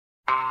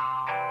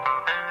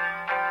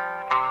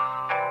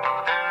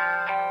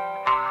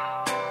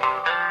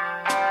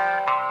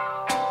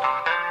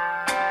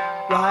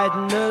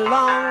riding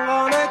along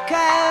on a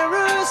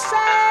carousel,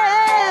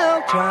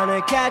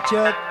 trying to catch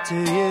up to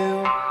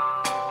you.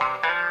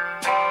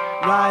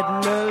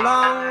 Riding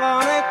along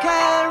on a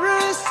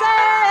carousel,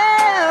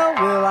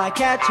 will I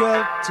catch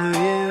up to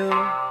you?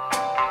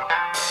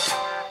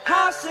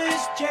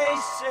 Horses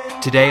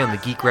chasing. Today on the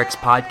Geek Rex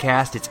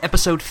podcast, it's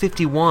episode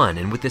 51,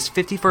 and with this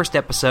 51st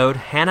episode,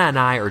 Hannah and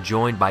I are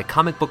joined by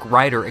comic book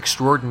writer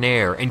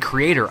extraordinaire and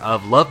creator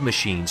of Love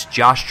Machines,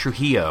 Josh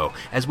Trujillo,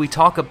 as we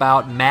talk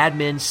about Mad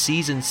Men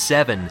Season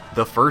 7,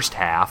 the first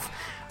half,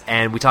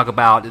 and we talk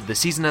about the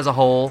season as a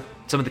whole,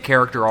 some of the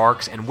character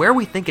arcs, and where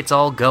we think it's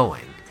all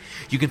going.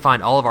 You can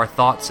find all of our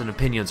thoughts and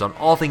opinions on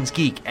all things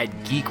geek at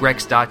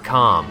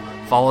geekrex.com.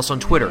 Follow us on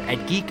Twitter at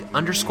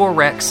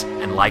geek_rex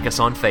and like us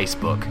on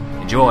Facebook.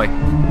 Enjoy!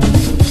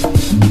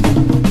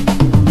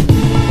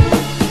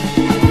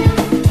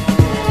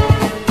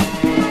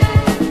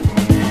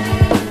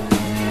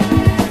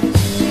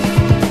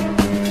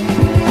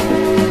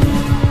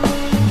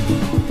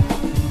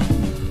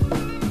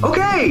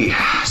 Okay,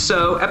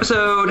 so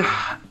episode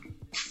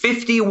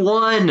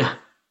 51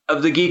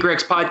 of the Geek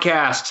Rex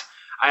podcast.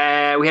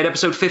 We had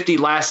episode 50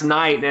 last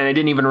night, and I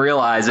didn't even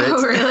realize it.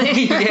 Oh,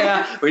 really?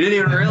 Yeah, we didn't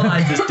even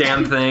realize this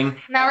damn thing.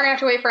 Now we're going to have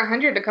to wait for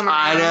 100 to come around.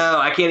 I know.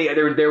 I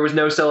can't. There was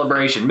no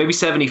celebration. Maybe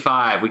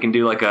 75. We can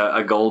do like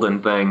a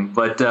golden thing.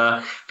 But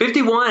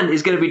 51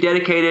 is going to be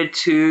dedicated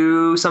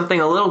to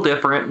something a little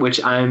different,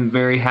 which I'm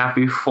very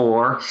happy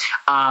for.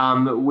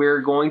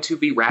 We're going to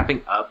be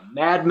wrapping up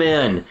Mad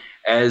Men.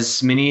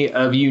 As many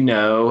of you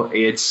know,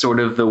 it's sort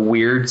of the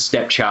weird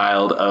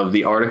stepchild of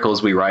the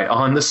articles we write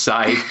on the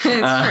site.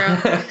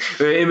 It's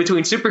true. In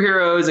between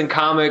superheroes and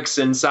comics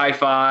and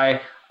sci-fi,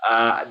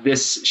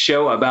 this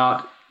show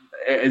about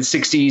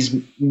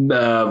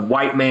 60s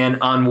white man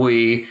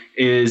ennui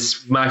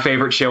is my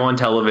favorite show on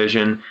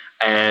television.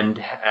 And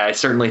I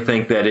certainly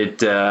think that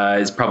it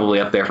is probably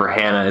up there for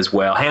Hannah as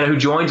well. Hannah, who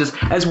joins us,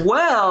 as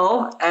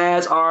well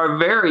as our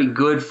very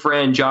good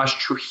friend Josh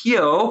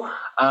Trujillo.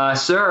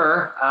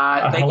 Sir,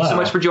 thank you so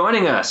much for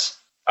joining us.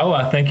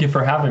 Thank you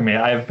for having me.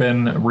 I've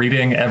been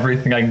reading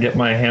everything I can get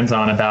my hands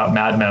on about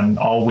Mad Men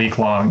all week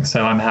long,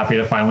 so I'm happy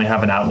to finally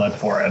have an outlet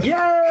for it.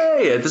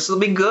 Yay! This will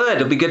be good.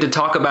 It'll be good to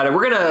talk about it.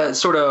 We're going to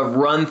sort of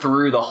run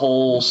through the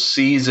whole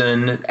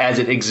season as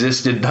it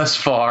existed thus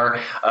far.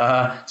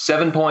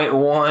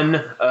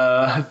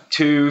 7.1,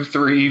 2,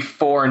 3,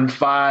 4, and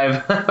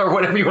 5, or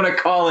whatever you want to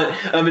call it,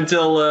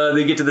 until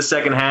they get to the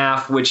second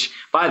half, which,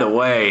 by the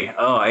way,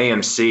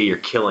 AMC, you're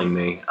killing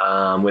me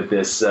with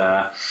this...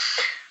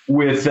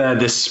 With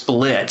this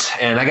split.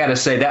 And I got to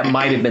say, that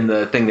might have been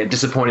the thing that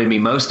disappointed me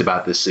most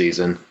about this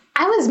season.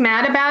 I was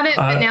mad about it,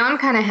 but now I'm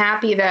kind of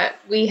happy that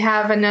we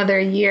have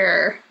another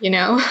year,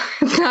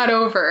 It's not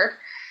over.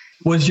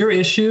 Was your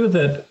issue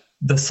that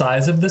the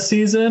size of the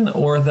season,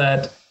 or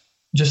that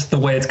just the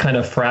way it's kind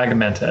of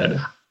fragmented?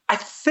 I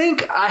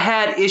think I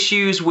had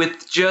issues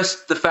with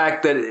just the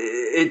fact that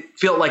it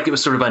felt like it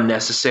was sort of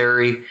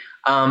unnecessary.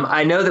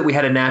 I know that we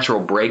had a natural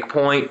break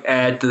point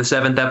at the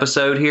 7th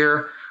episode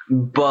here,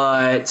 and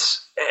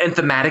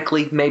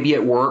thematically, maybe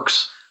it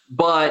works.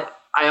 But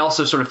I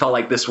also sort of felt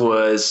like this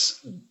was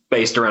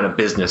based around a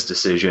business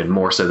decision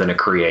more so than a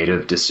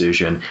creative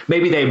decision.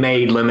 Maybe they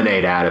made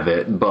lemonade out of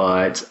it,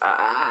 but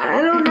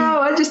I don't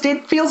know.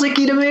 It feels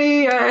icky to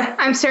me.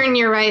 I'm certain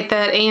you're right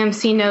that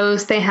AMC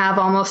knows they have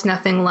almost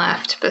nothing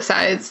left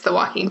besides The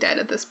Walking Dead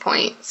at this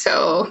point.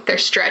 So they're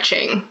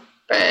stretching.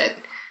 But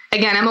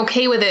again, I'm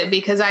okay with it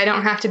because I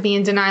don't have to be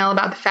in denial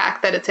about the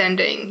fact that it's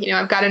ending.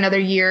 I've got another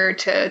year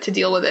to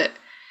deal with it.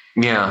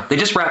 Yeah, they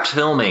just wrapped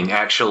filming,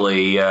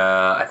 actually,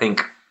 I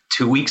think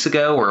 2 weeks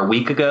ago or a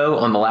week ago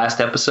on the last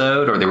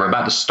episode, or they were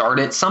about to start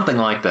it, something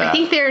like that. I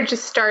think they're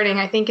just starting.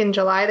 I think in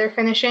July they're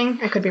finishing.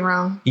 I could be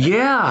wrong.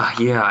 Yeah,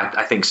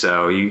 I think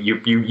so.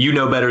 You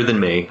know better than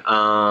me.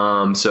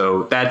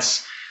 So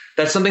that's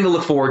something to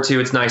look forward to.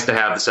 It's nice to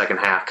have the second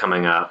half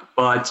coming up.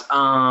 But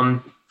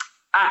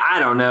I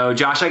don't know,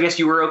 Josh. I guess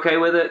you were okay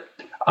with it.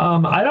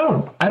 I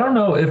don't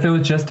know if it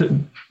was just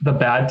the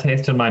bad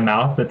taste in my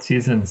mouth that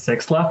season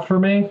 6 left for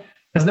me,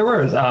 because there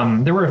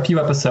were a few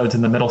episodes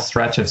in the middle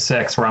stretch of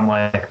 6 where I'm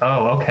like,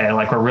 oh, okay,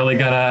 like we're really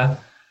gonna,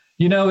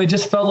 it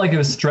just felt like it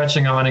was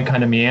stretching on and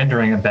kind of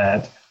meandering a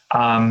bit.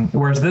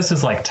 Whereas this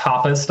is like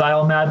Tapas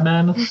style Mad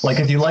Men. Like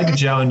if you like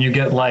Joan, you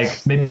get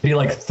like maybe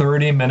like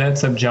 30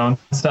 minutes of Joan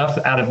stuff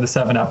out of the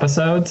 7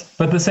 episodes.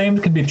 But the same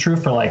could be true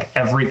for like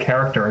every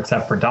character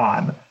except for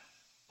Dawn.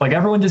 Like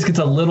everyone just gets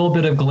a little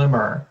bit of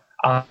glimmer.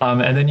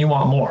 And then you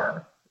want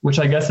more, which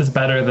I guess is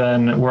better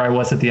than where I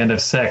was at the end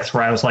of 6,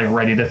 where I was like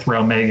ready to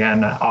throw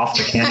Megan off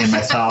the canyon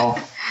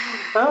myself.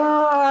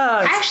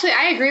 Actually,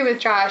 I agree with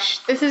Josh.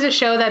 This is a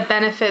show that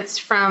benefits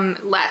from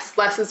less.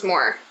 Less is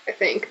more, I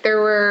think.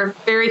 There were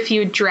very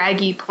few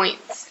draggy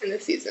points in the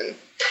season.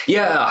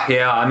 Yeah.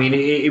 I mean,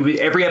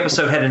 every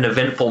episode had an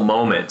eventful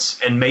moment,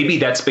 and maybe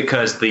that's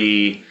because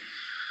the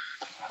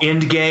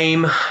end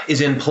game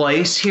is in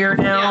place here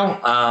now.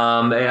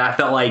 And I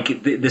felt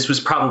like this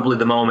was probably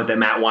the moment that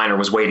Matt Weiner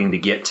was waiting to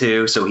get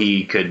to, so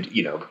he could,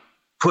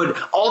 put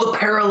all the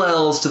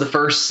parallels to the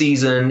first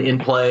season in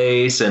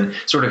place and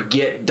sort of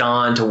get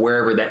Don to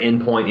wherever that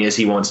endpoint is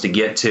he wants to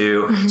get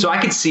to. Mm-hmm. So I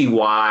could see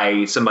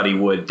why somebody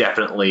would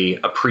definitely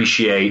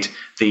appreciate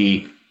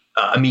the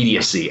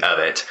immediacy of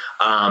it.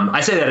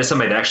 I say that as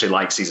somebody that actually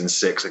likes season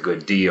 6 a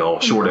good deal,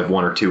 short of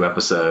 1 or 2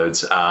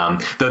 episodes,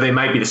 though they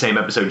might be the same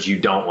episodes you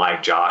don't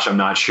like, Josh. I'm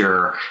not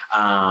sure.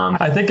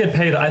 I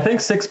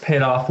think 6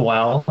 paid off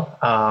well,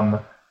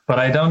 but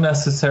I don't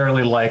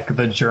necessarily like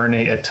the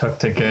journey it took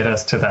to get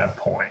us to that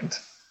point.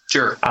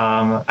 Sure.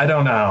 I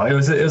don't know. It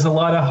was a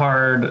lot of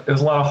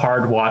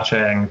hard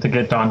watching to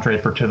get Don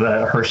Draper to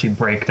the Hershey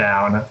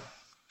breakdown.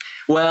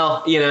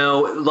 Well,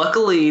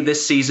 luckily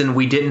this season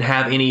we didn't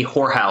have any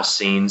whorehouse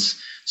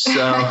scenes,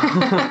 so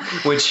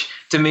which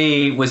to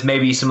me was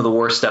maybe some of the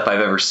worst stuff I've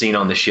ever seen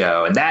on the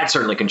show, and that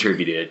certainly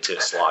contributed to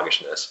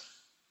sluggishness.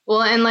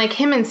 Well, and like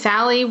him and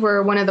Sally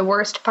were one of the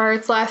worst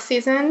parts last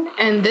season,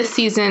 and this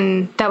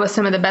season that was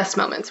some of the best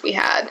moments we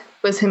had,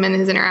 was him and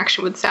his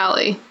interaction with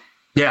Sally.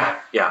 Yeah.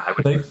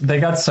 They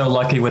got so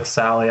lucky with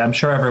Sally. I'm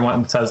sure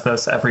everyone says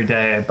this every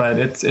day, but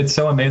it's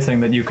so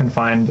amazing that you can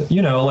find,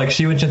 like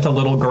she was just a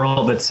little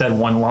girl that said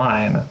one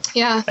line.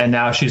 Yeah. And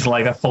now she's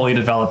like a fully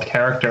developed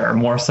character,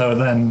 more so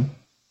than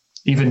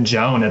even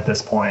Joan at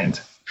this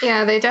point.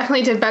 Yeah, they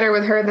definitely did better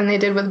with her than they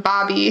did with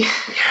Bobby.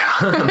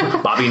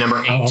 Yeah, Bobby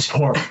number 8. Oh,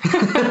 poor.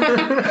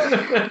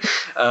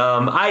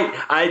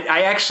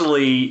 I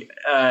actually,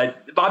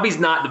 Bobby's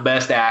not the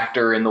best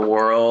actor in the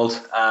world,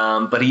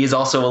 but he is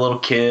also a little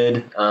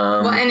kid.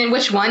 Well, and in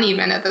which one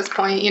even at this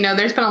point?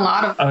 There's been a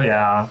lot of. Oh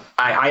yeah.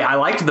 I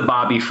liked the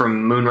Bobby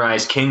from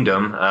Moonrise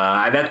Kingdom.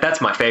 That's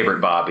my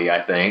favorite Bobby,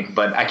 I think,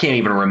 but I can't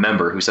even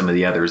remember who some of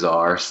the others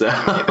are. So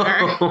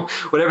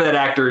whatever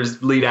that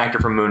lead actor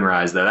from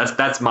Moonrise, though,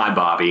 that's my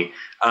Bobby.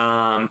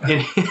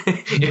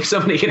 If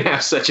somebody can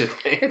have such a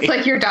thing, it's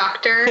like your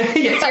doctor.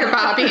 It's your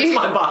Bobby. It's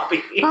my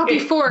Bobby. Bobby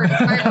Ford,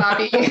 my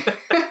Bobby.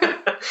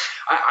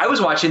 I was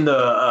watching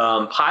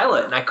the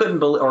pilot, and I couldn't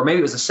believe, or maybe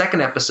it was the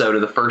second episode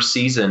of the first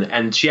season,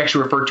 and she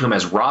actually referred to him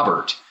as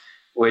Robert,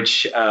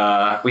 which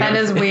that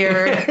is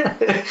weird.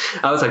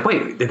 I was like,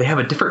 wait, did they have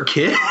a different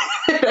kid?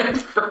 I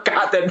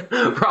forgot that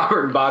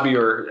Robert and Bobby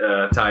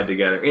were tied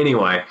together.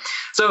 Anyway,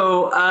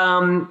 so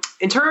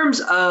in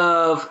terms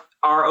of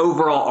our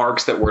overall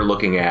arcs that we're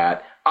looking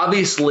at,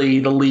 obviously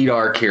the lead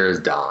arc here is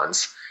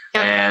Don's.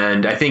 Yep.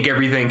 And I think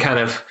everything kind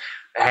of,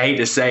 I hate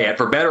to say it,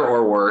 for better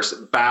or worse,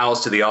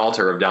 bows to the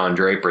altar of Don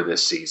Draper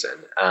this season,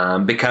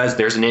 because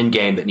there's an end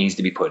game that needs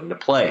to be put into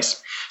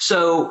place.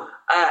 So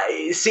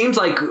it seems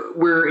like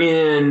we're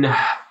in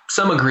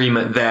some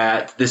agreement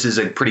that this is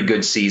a pretty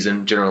good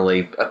season,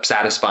 generally a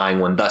satisfying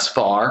one thus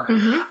far.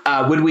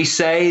 Mm-hmm. Would we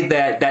say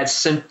that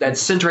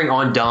centering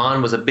on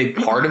Don was a big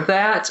part of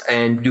that?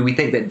 And do we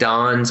think that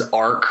Don's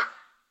arc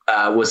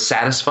was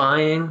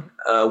satisfying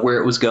where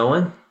it was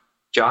going?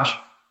 Josh?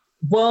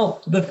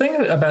 Well, the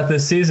thing about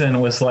this season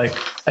was, like,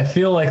 I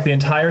feel like the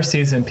entire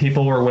season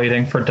people were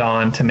waiting for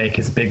Don to make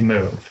his big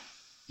move.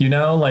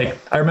 Like,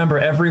 I remember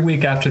every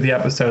week after the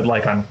episode,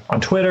 like on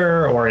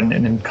Twitter or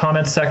in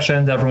comment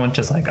sections, everyone's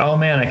just like, oh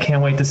man, I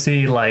can't wait to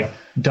see like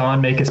Don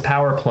make his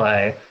power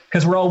play,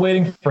 because we're all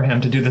waiting for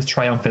him to do this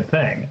triumphant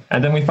thing.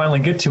 And then we finally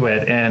get to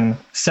it in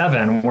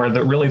 7, where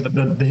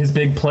his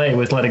big play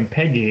was letting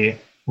Peggy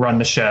run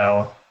the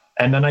show.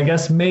 And then I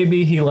guess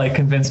maybe he like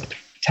convinced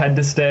Ted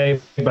to stay,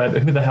 but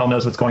who the hell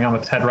knows what's going on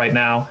with Ted right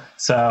now.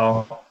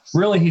 So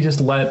really he just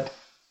let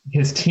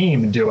his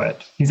team do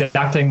it. He's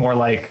acting more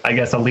like, I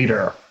guess, a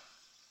leader,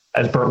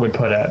 as Bert would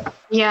put it.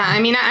 Yeah, I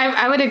mean,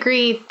 I would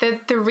agree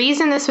that the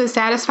reason this was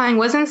satisfying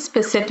wasn't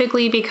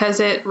specifically because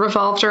it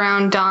revolved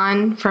around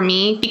Don for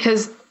me,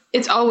 because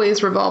it's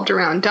always revolved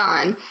around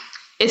Don.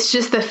 It's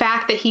just the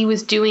fact that he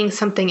was doing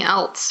something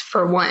else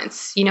for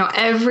once.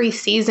 Every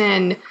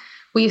season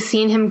we've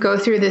seen him go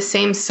through this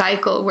same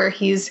cycle where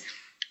he's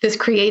this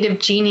creative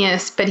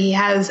genius, but he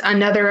has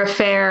another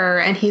affair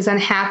and he's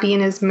unhappy in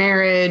his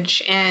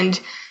marriage and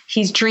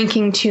he's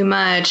drinking too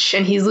much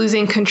and he's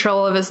losing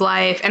control of his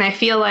life. And I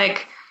feel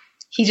like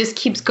he just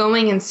keeps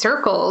going in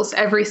circles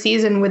every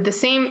season with the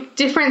same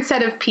different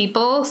set of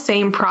people,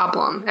 same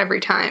problem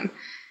every time.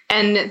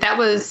 And that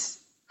was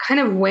kind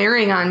of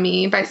wearing on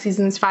me by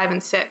seasons 5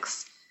 and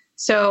 6.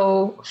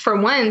 So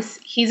for once,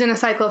 he's in a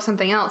cycle of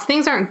something else.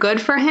 Things aren't good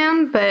for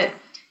him, but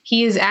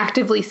he is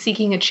actively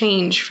seeking a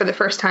change for the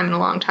first time in a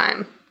long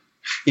time.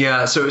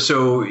 Yeah,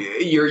 so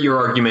your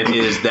argument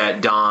is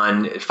that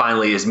Don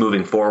finally is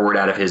moving forward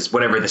out of his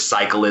whatever the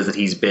cycle is that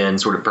he's been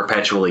sort of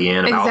perpetually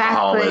in, of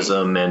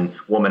alcoholism and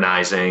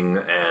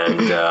womanizing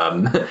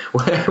and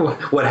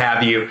what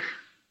have you.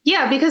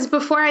 Yeah, because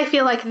before I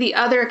feel like the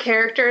other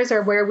characters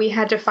are where we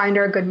had to find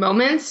our good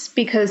moments,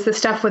 because the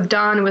stuff with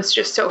Don was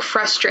just so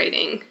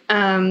frustrating.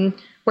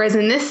 Whereas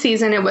in this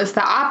season, it was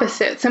the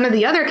opposite. Some of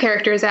the other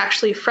characters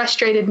actually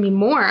frustrated me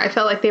more. I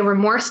felt like they were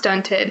more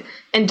stunted.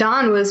 And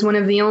Don was one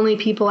of the only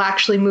people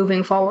actually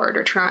moving forward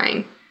or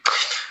trying.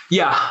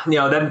 Yeah,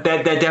 that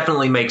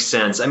definitely makes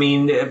sense. I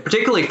mean,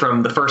 particularly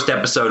from the first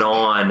episode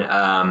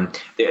on,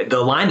 the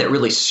line that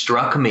really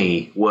struck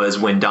me was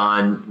when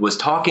Don was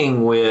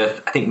talking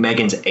with, I think,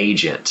 Megan's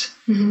agent.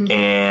 Mm-hmm.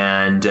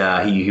 And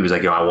he was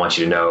like, I want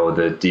you to know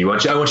I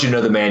want you to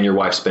know the man your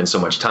wife spends so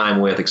much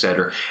time with, et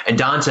cetera. And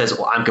Don says,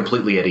 well, I'm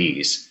completely at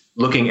ease,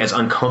 looking as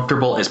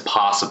uncomfortable as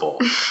possible.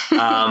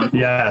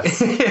 Yes.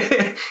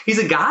 He's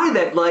a guy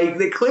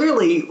that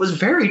clearly was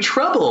very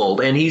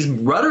troubled, and he's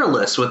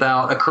rudderless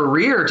without a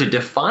career to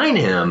define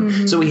him.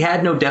 Mm-hmm. So he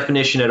had no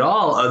definition at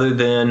all other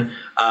than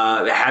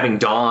having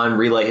Don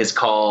relay his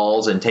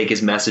calls and take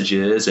his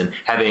messages, and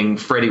having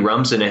Freddie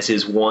Rumsen as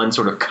his one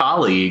sort of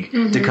colleague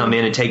mm-hmm. to come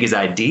in and take his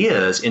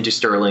ideas into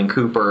Sterling,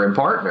 Cooper, and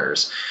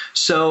Partners.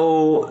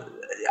 So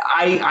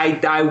I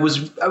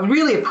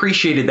really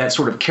appreciated that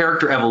sort of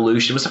character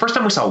evolution. It was the first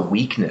time we saw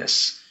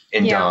weakness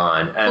in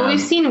Don. Well,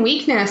 we've seen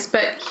weakness,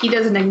 but he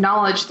doesn't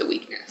acknowledge the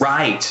weakness.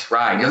 Right.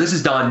 This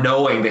is Don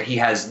knowing that he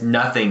has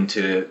nothing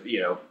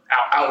to,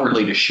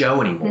 outwardly to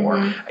show anymore.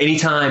 Mm-hmm.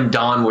 Anytime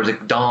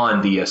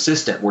Don, the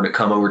assistant, were to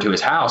come over to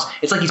his house,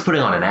 it's like he's putting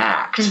on an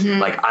act.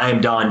 Mm-hmm. Like, I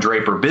am Don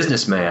Draper,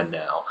 businessman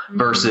now. Mm-hmm.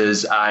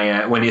 Versus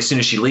as soon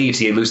as she leaves,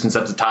 he loosens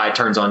up the tie,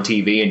 turns on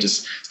TV, and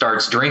just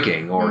starts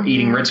drinking or mm-hmm.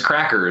 eating Ritz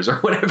crackers or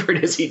whatever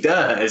it is he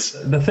does.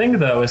 The thing,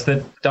 though, is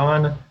that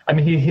Don,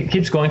 he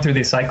keeps going through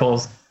these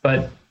cycles,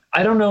 but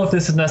I don't know if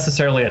this is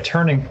necessarily a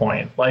turning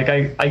point. Like,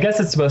 I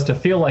guess it's supposed to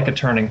feel like a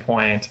turning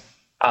point.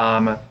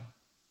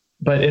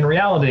 But in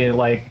reality,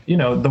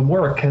 the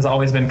work has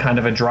always been kind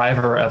of a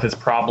driver of his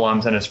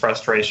problems and his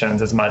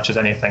frustrations as much as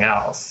anything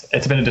else.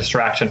 It's been a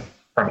distraction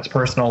from his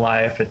personal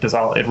life. It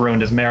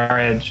ruined his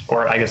marriage,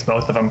 or I guess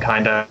both of them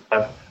kind of.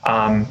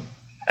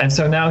 And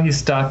so now he's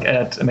stuck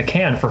at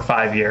McCann for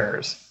 5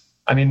 years.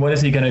 I mean, what is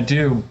he going to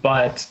do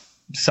but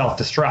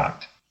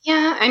self-destruct?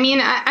 Yeah, I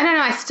mean, I don't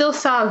know. I still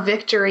saw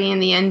victory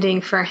in the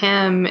ending for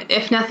him,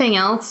 if nothing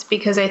else,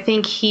 because I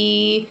think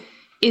he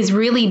is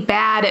really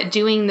bad at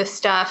doing the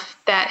stuff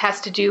that has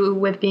to do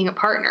with being a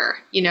partner.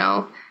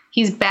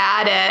 He's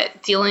bad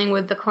at dealing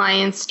with the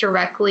clients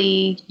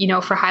directly,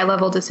 for high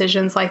level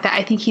decisions like that.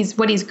 I think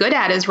what he's good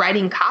at is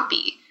writing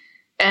copy.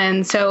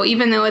 And so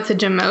even though it's a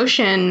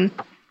demotion,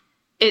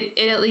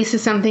 it at least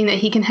is something that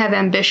he can have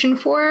ambition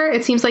for.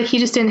 It seems like he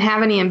just didn't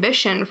have any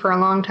ambition for a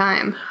long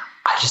time.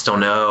 I just don't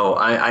know.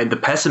 The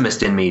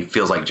pessimist in me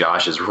feels like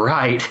Josh is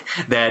right,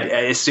 that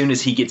as soon as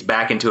he gets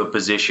back into a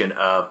position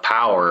of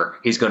power,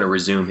 he's going to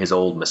resume his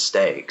old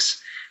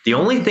mistakes. The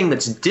only thing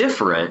that's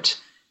different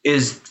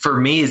is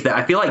that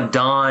I feel like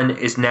Don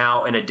is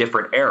now in a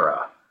different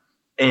era.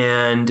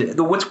 And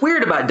what's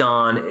weird about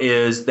Don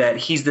is that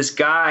he's this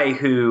guy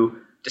who,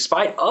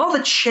 despite all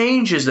the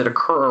changes that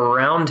occur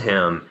around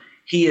him,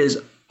 he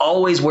is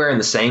always wearing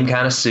the same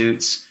kind of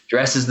suits,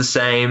 dresses the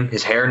same.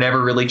 His hair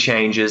never really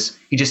changes.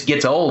 He just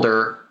gets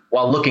older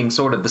while looking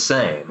sort of the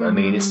same. Mm-hmm. I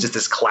mean, it's just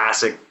this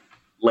classic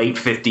late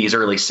 50s,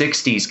 early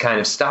 60s kind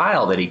of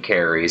style that he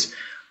carries,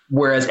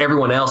 whereas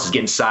everyone else is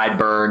getting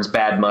sideburns,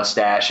 bad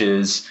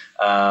mustaches,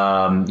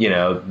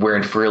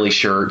 wearing frilly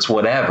shirts,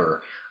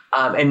 whatever.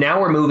 And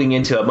now we're moving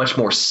into a much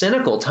more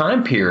cynical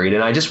time period.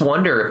 And I just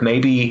wonder if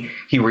maybe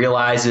he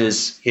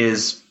realizes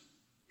his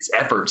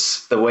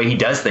efforts, the way he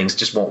does things,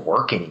 just won't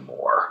work anymore.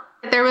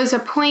 There was a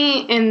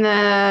point in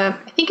I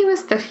think it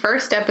was the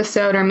first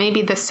episode or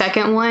maybe the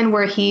second one,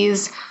 where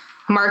he's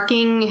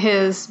marking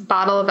his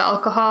bottle of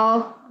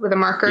alcohol with a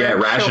marker. Yeah,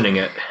 rationing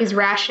it. He's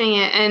rationing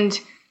it. And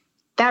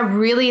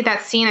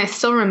that scene, I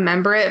still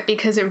remember it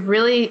because it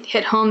really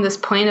hit home this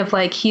point of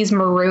he's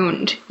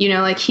marooned,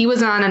 he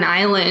was on an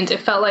island.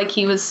 It felt like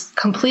he was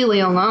completely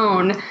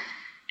alone.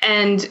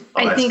 And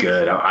I think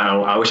that's good.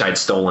 I wish I'd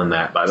stolen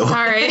that, by the way.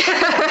 Sorry.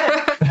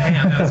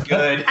 Damn, that's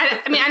good.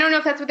 I don't know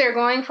if that's what they're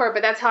going for,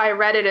 but that's how I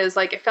read it, is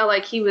it felt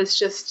like he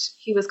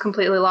was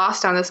completely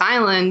lost on this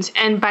island.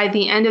 And by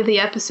the end of the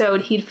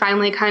episode, he'd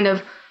finally kind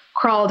of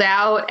crawled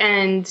out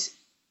and,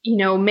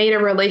 made a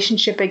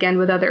relationship again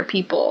with other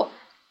people.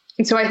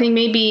 And so I think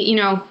maybe,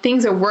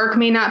 things at work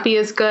may not be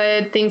as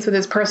good. Things with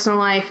his personal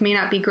life may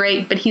not be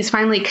great, but he's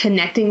finally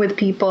connecting with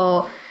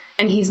people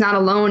and he's not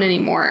alone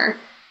anymore.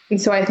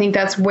 And so I think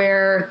that's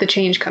where the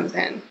change comes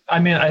in. I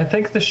mean, I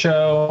think the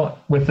show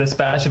with this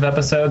batch of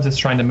episodes is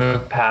trying to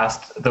move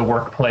past the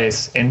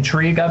workplace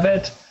intrigue of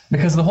it,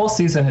 because the whole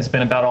season has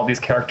been about all these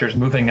characters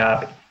moving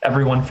up,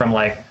 everyone from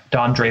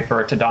Don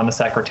Draper to Don the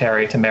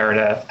secretary to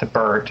Meredith to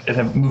Bert, is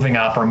moving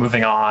up or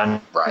moving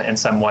on in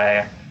some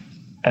way.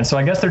 And so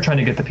I guess they're trying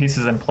to get the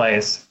pieces in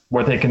place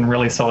where they can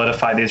really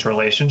solidify these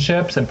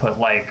relationships and put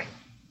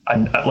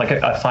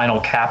a final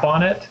cap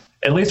on it,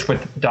 at least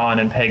with Don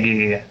and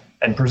Peggy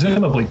and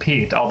presumably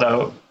Pete,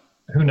 although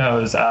who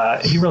knows,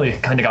 he really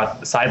kind of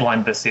got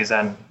sidelined this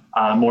season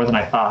more than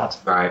I thought.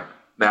 Right.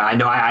 I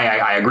know.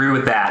 I agree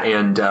with that.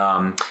 And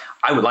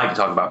I would like to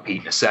talk about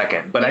Pete in a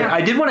second. But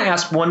I did want to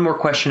ask one more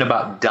question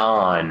about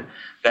Don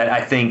that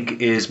I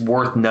think is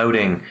worth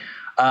noting.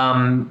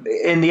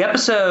 In the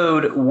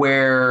episode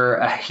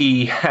where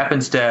he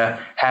happens to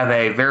have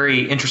a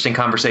very interesting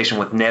conversation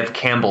with Nev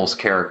Campbell's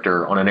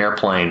character on an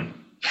airplane,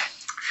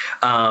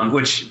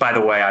 Which, by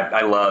the way,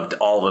 I loved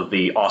all of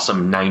the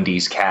awesome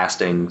 90s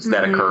castings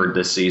that occurred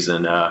this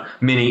season.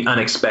 Many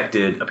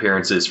unexpected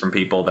appearances from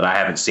people that I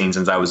haven't seen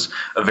since I was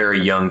a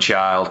very young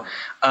child.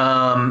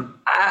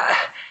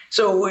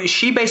 So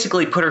she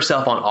basically put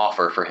herself on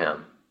offer for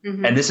him.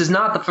 And this is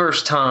not the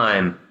first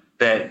time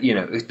that,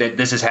 that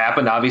this has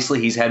happened.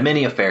 Obviously, he's had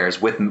many affairs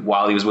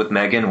while he was with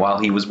Megan, while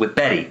he was with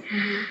Betty.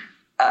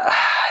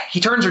 He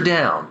turns her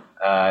down.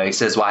 He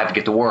says, well, I have to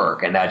get to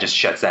work. And that just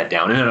shuts that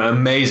down. In an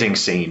amazing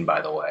scene,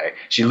 by the way.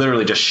 She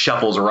literally just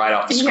shuffles right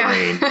off the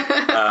screen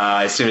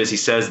as soon as he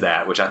says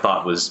that, which I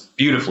thought was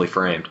beautifully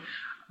framed.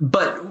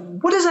 But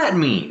what does that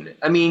mean?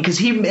 I mean, because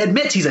he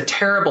admits he's a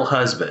terrible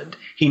husband.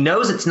 He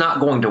knows it's not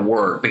going to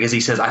work because he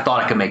says, I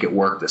thought I could make it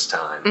work this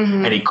time.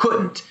 And he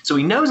couldn't. So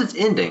he knows it's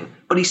ending,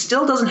 but he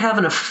still doesn't have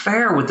an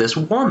affair with this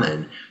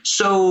woman.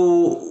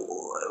 So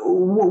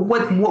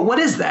what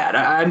is that?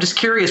 I'm just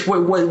curious.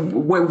 What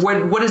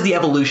is the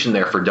evolution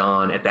there for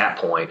Don at that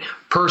point,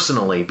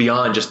 personally,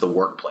 beyond just the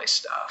workplace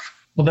stuff?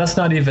 Well, that's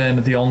not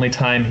even the only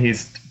time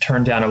he's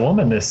turned down a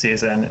woman this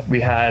season.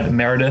 We had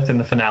Meredith in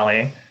the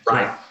finale.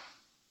 Right.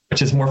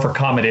 Which is more for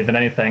comedy than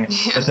anything.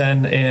 Yeah. But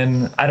then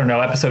in, I don't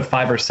know, episode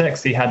 5 or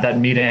 6, he had that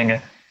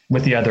meeting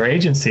with the other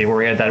agency where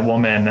he had that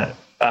woman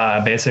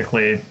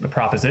basically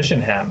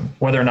proposition him.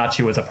 Whether or not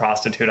she was a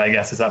prostitute, I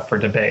guess, is up for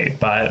debate.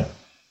 But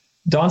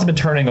Don's been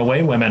turning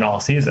away women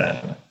all season.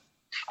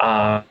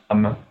 What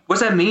does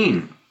that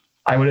mean?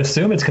 I would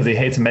assume it's because he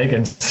hates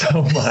Megan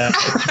so much.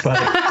 But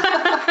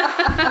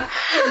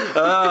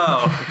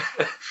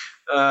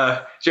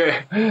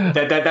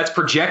that's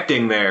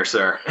projecting there,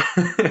 sir.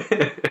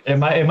 It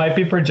might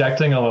be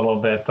projecting a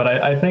little bit, but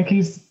I think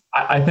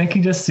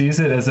he just sees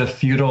it as a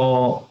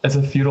futile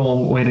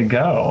way to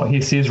go.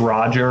 He sees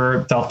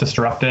Roger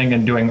self-destructing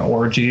and doing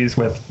orgies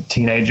with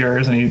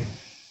teenagers, and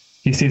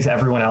he sees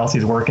everyone else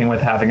he's working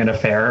with having an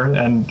affair,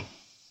 and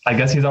I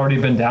guess he's already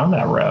been down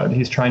that road.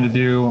 He's trying to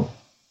do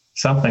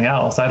something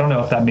else. I don't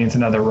know if that means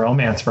another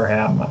romance for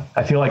him.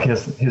 I feel like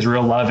his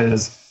real love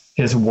is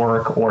his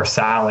work or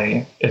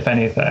Sally, if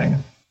anything.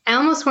 I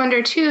almost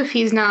wonder too if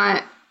he's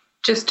not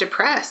just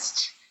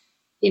depressed.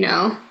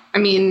 I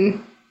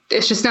mean,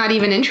 it's just not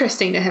even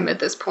interesting to him at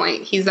this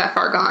point. He's that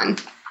far gone.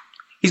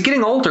 He's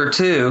getting older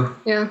too.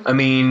 Yeah. I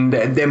mean,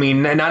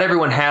 not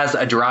everyone has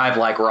a drive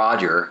like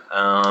Roger.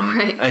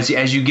 Right.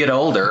 As you get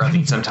older, I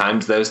mean,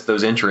 sometimes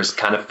those interests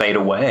kind of fade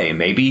away.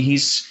 Maybe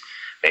he's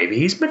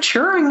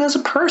maturing as a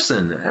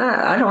person.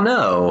 I don't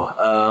know.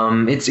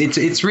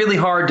 It's really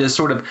hard to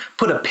sort of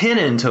put a pin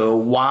into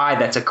why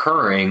that's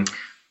occurring.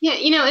 Yeah,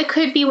 it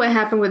could be what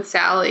happened with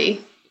Sally,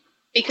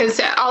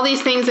 because all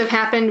these things have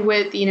happened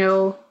with,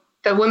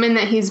 the women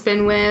that he's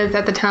been with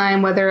at the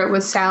time, whether it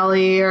was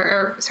Sally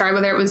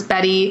whether it was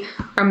Betty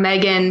or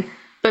Megan.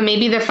 But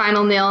maybe the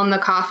final nail in the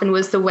coffin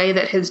was the way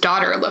that his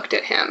daughter looked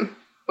at him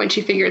when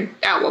she figured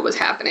out what was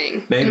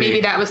happening. Maybe. And maybe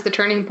that was the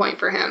turning point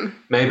for him.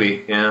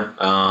 Maybe, yeah.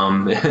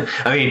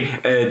 I mean,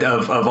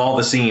 of all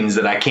the scenes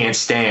that I can't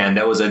stand,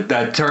 that was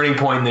a turning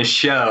point in this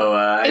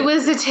show. It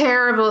was a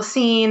terrible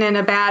scene and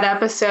a bad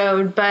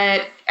episode,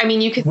 but I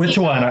mean, you could. Which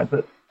one?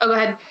 Oh, go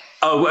ahead.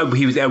 Oh,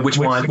 he was which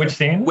one? Which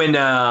scene? When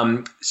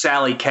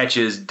Sally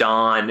catches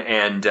Don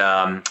and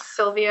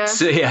Sylvia.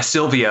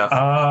 Sylvia.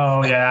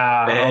 Oh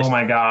yeah. Oh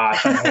my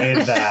gosh, I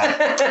hated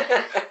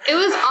that. It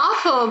was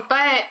awful,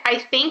 but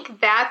I think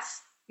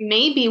that's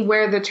maybe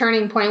where the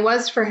turning point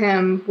was for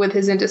him with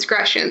his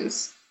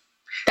indiscretions.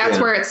 That's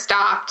where it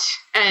stopped,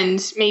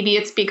 and maybe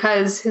it's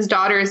because his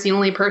daughter is the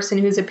only person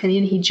whose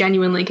opinion he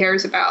genuinely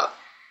cares about.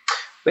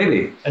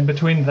 Maybe. And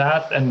between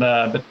that and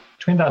the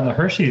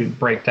Hershey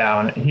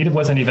breakdown, he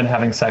wasn't even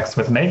having sex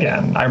with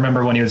Megan. I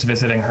remember when he was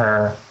visiting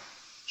her,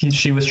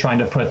 she was trying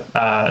to put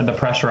the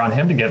pressure on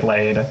him to get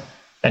laid,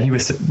 and he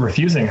was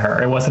refusing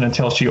her. It wasn't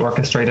until she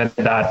orchestrated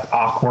that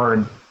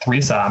awkward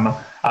threesome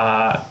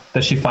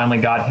that she finally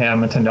got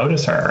him to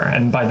notice her.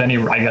 And by then,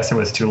 I guess it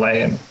was too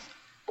late.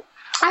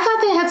 I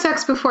thought they had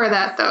sex before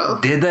that, though.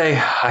 Did they?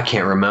 I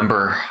can't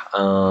remember.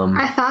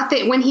 I thought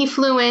that when he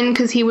flew in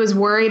because he was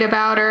worried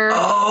about her.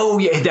 Oh,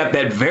 yeah,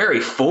 that very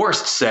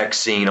forced sex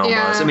scene almost.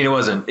 Yeah. I mean, it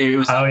wasn't. It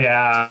was. Oh,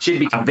 yeah. She'd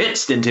be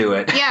convinced into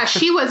it. Yeah,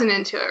 she wasn't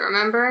into it,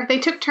 remember? They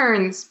took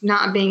turns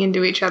not being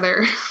into each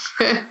other.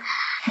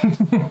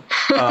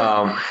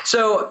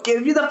 So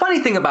the funny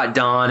thing about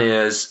Don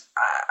is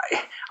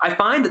I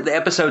find that the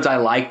episodes I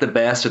like the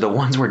best are the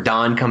ones where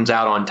Don comes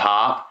out on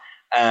top.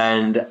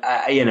 And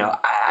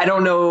I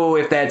don't know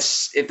if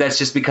that's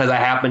just because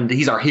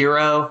he's our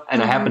hero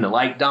and I happen to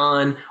like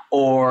Don,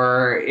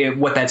 or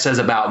what that says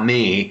about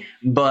me.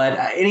 But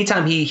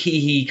anytime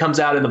he comes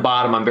out in the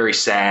bottom, I'm very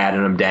sad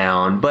and I'm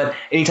down. But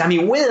anytime he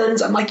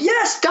wins, I'm like,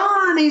 yes,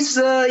 Don. He's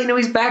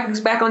he's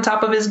back on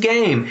top of his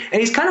game, and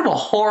he's kind of a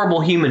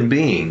horrible human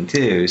being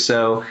too.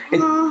 So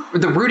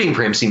the rooting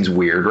for him seems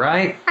weird,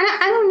 right?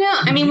 I don't know.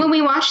 I mean, when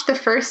we watched the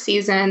first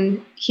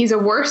season, he's a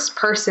worse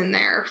person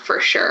there for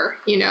sure.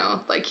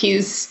 Like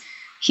he's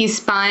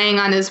spying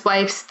on his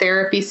wife's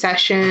therapy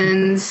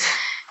sessions,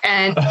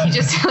 and he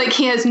just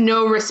he has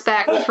no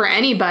respect for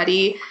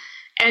anybody.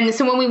 And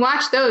so when we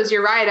watch those,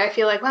 you're right. I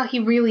feel like, well, he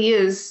really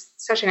is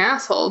such an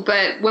asshole.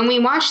 But when we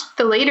watch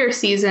the later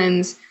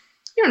seasons,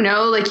 you don't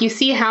know, like you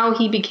see how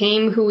he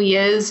became who he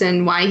is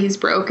and why he's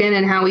broken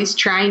and how he's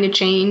trying to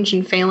change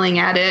and failing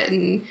at it.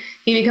 And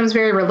he becomes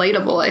very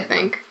relatable, I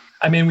think.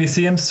 I mean, we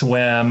see him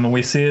swim.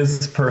 We see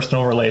his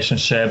personal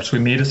relationships. We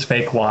meet his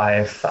fake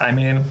wife. I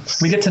mean,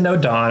 we get to know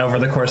Don over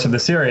the course of the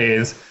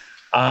series.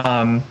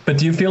 But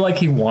do you feel like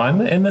he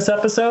won in this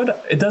episode?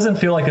 It doesn't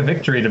feel like a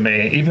victory to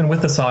me, even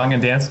with the song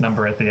and dance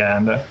number at the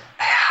end.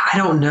 I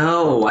don't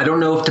know. I don't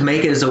know if to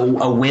make it as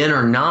a win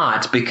or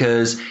not,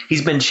 because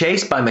he's been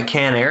chased by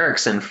McCann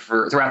Erickson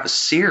throughout the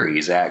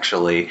series,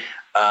 actually.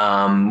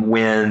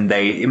 When do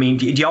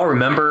y'all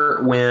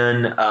remember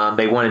when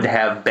they wanted to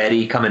have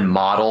Betty come and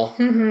model?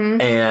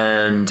 Mm-hmm.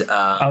 And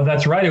oh,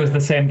 that's right. It was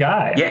the same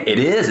guy. Yeah, it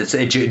is.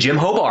 It's Jim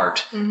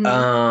Hobart.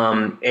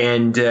 Mm-hmm.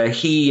 And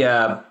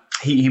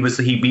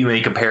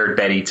he compared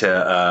Betty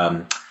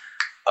to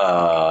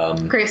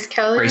Grace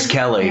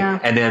Kelly. Yeah.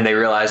 And then they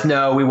realized,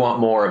 no, we want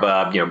more of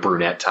a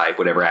brunette type,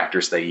 whatever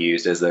actress they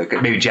used as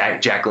maybe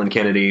Jacqueline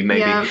Kennedy,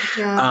 maybe.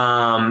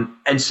 Yeah.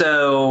 And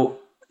so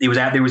it was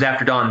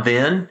after Don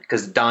then,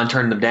 because Don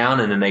turned them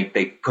down, and then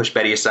they pushed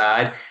Betty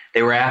aside.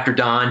 They were after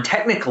Don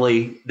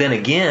technically then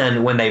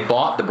again when they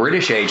bought the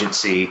British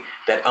agency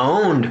that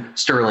owned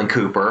Sterling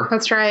Cooper.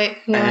 That's right.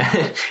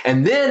 Yeah.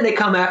 And then they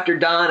come after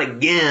Don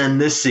again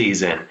this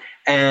season.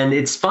 And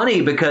it's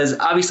funny because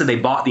obviously they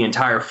bought the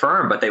entire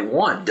firm, but they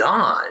want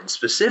Don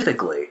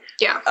specifically.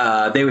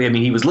 Yeah.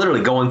 He was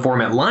literally going for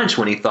him at lunch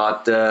when he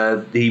thought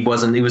he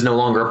was no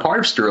longer a part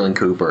of Sterling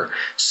Cooper.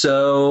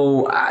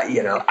 So,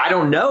 I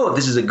don't know if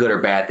this is a good or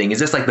bad thing. Is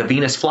this like the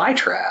Venus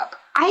flytrap?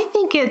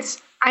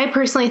 I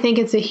personally think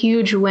it's a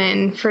huge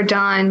win for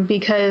Don,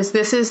 because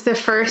this is the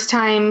first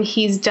time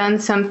he's done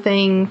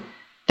something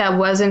that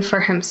wasn't for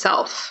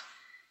himself.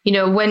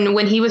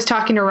 When he was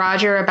talking to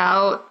Roger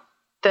about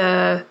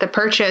the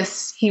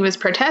purchase, he was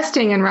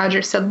protesting, and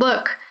Roger said,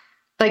 look,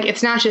 like,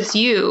 it's not just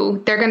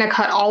you. They're going to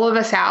cut all of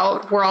us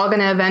out. We're all going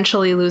to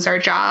eventually lose our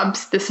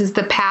jobs. This is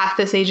the path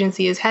this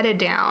agency is headed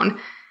down.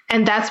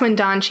 And that's when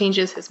Don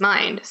changes his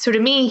mind. So to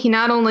me,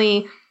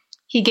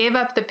 he gave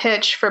up the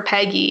pitch for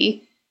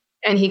Peggy,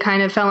 and he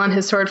kind of fell on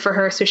his sword for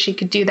her so she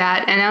could do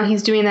that. And now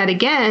he's doing that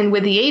again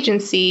with the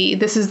agency.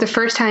 This is the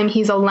first time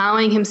he's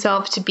allowing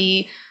himself to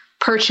be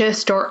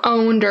purchased or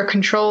owned or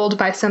controlled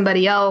by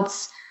somebody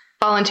else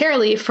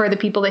voluntarily for the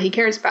people that he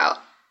cares about.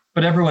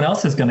 But everyone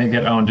else is going to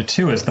get owned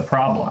too, is the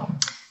problem.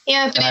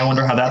 Yeah. And I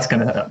wonder how that's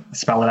going to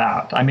spell it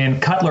out. I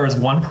mean, Cutler is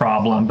one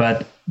problem,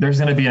 but there's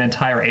going to be an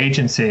entire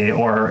agency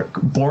or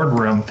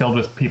boardroom filled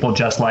with people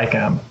just like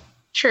him.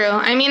 True.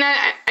 I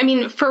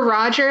mean, for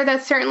Roger,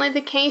 that's certainly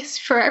the case.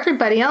 For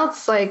everybody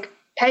else, like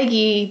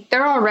Peggy,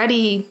 they're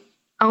already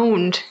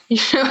owned.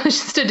 It's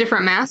just a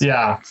different master.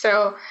 Yeah.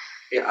 So.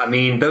 Yeah, I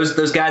mean, those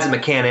guys at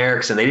McCann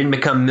Erickson, they didn't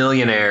become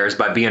millionaires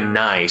by being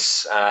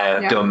nice, I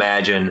have to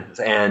imagine.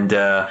 And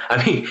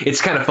it's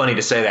kind of funny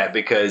to say that,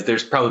 because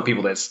there's probably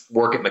people that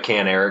work at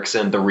McCann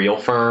Erickson, the real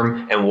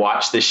firm, and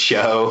watch this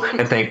show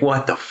and think,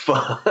 what the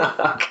fuck?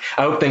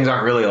 I hope things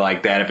aren't really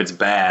like that if it's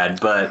bad.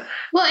 But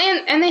well,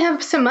 and they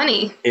have some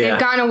money. Yeah. They've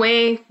gone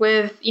away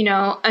with,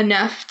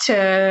 enough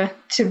to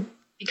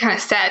be kind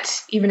of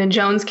set, even in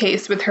Joan's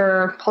case with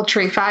her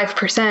paltry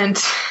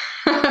 5%.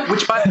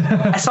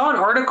 I saw an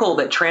article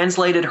that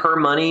translated her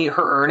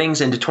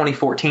earnings into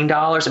 2014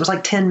 dollars. It was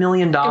like $10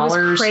 million. It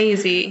was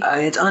crazy.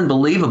 It's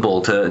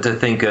unbelievable to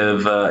think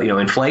of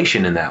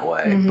inflation in that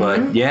way. Mm-hmm.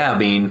 But yeah, I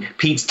mean,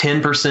 Pete's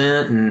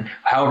 10% and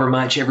however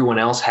much everyone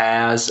else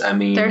has. I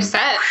mean, they're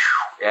set.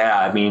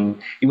 Yeah, I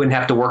mean, you wouldn't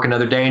have to work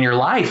another day in your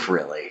life,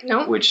 really.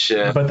 Nope.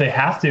 But they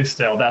have to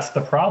still. That's the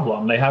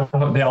problem. They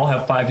all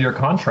have 5-year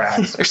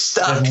contracts. They're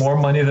stuck. There's more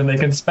money than they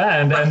can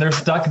spend, and they're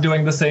stuck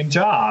doing the same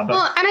job.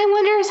 Well, and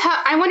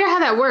I wonder how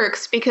that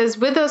works, because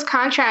with those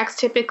contracts,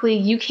 typically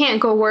you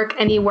can't go work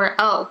anywhere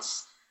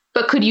else.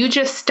 But could you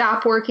just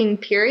stop working,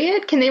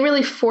 period? Can they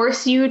really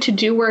force you to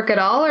do work at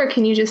all? Or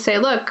can you just say,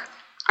 look,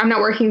 I'm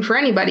not working for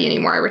anybody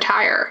anymore. I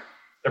retire.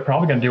 They're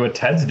probably going to do what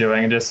Ted's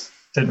doing and just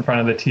sit in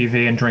front of the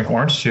TV and drink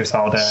orange juice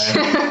all day.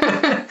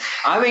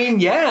 I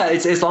mean, yeah,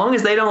 it's as long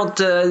as they don't,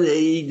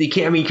 they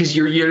can't. I mean, because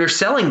you're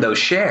selling those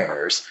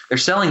shares, they're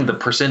selling the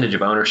percentage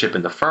of ownership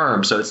in the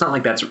firm, so it's not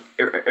like that's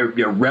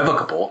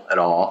irrevocable at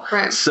all.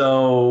 Right.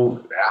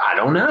 So I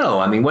don't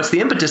know. I mean, what's the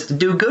impetus to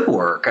do good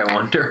work? I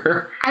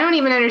wonder. I don't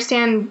even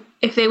understand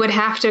if they would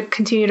have to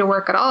continue to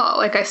work at all.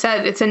 Like I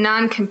said, it's a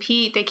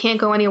non-compete. They can't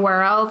go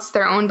anywhere else.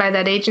 They're owned by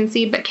that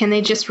agency, but can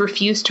they just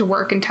refuse to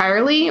work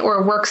entirely,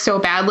 or work so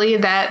badly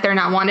that they're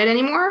not wanted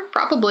anymore?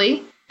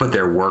 Probably. But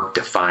their work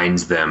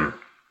defines them.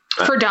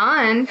 For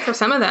Don, for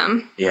some of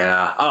them.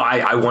 Yeah. Oh,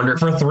 I wonder.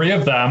 For 3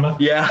 of them.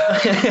 Yeah.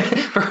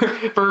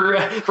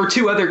 for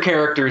 2 other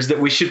characters that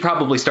we should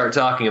probably start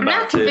talking about. I'm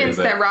not convinced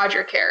that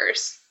Roger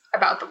cares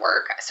about the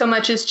work so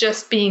much as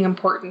just being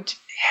important.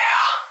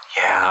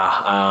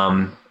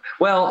 Yeah.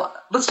 Well,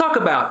 let's talk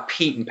about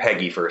Pete and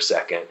Peggy for a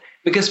second,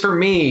 because for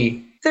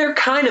me, they're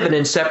kind of an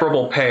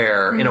inseparable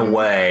pair in a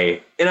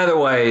way. In other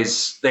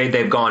ways,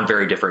 they've gone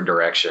very different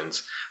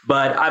directions.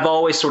 But I've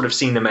always sort of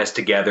seen them as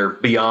together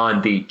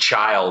beyond the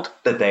child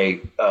that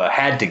they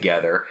had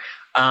together.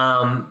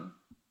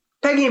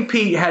 Peggy and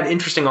Pete had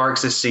interesting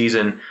arcs this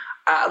season.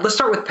 Let's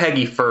start with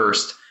Peggy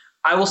first.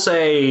 I will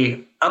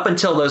say up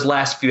until those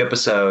last few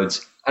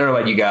episodes, I don't know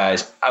about you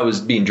guys, I was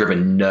being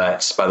driven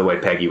nuts by the way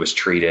Peggy was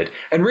treated.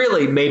 And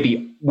really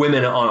maybe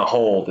women on a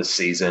whole this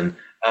season.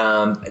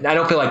 I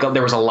don't feel like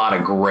there was a lot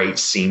of great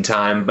scene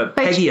time, but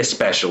Peggy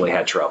especially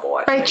had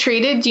trouble. By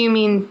treated, do you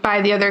mean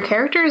by the other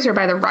characters or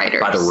by the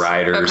writers? By the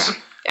writers. Okay.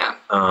 Yeah.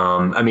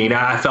 I mean,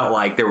 I felt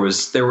like there were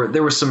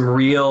some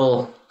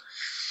real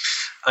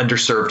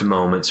underserved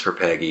moments for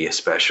Peggy,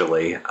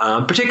 especially,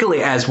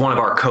 particularly as one of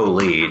our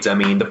co-leads. I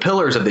mean, the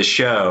pillars of this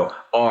show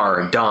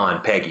are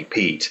Don, Peggy,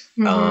 Pete,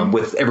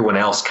 with everyone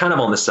else kind of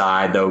on the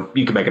side, though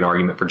you can make an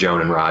argument for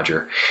Joan and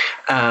Roger.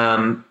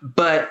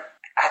 But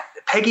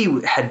Peggy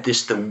had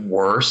the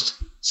worst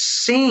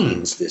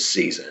scenes this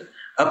season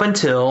up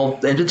until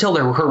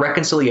her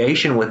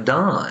reconciliation with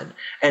Don.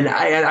 And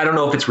I don't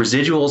know if it's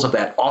residuals of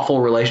that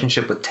awful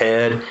relationship with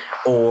Ted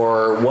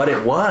or what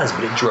it was,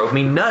 but it drove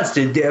me nuts.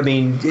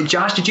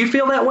 Josh, did you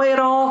feel that way at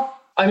all?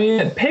 I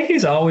mean,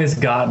 Peggy's always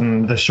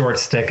gotten the short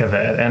stick of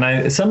it.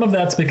 And some of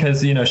that's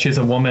because, she's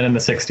a woman in the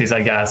 60s,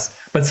 I guess.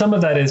 But some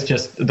of that is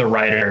just the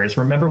writers.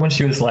 Remember when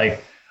she was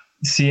like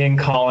seeing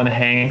Colin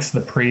Hanks,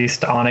 the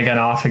priest, on again,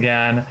 off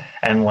again,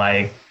 and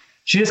like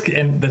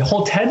and the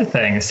whole Ted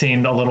thing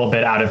seemed a little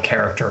bit out of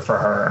character for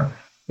her.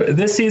 But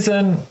this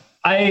season,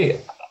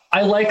 I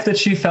like that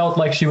she felt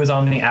like she was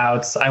on the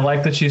outs. I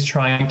like that she's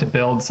trying to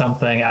build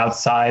something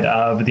outside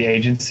of the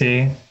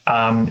agency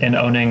and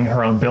owning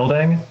her own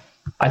building.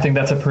 I think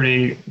that's a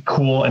pretty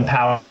cool,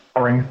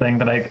 empowering thing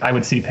that I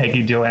would see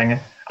Peggy doing.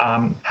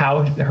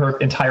 How her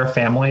entire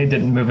family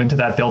didn't move into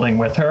that building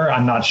with her,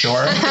 I'm not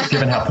sure,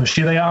 given how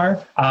pushy they are.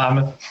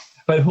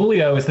 But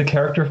Julio is the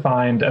character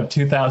find of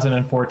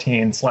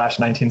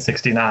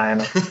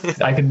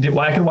 2014/1969. I could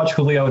watch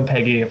Julio and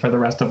Peggy for the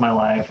rest of my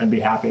life and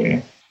be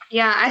happy.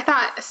 Yeah, I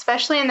thought,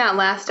 especially in that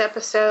last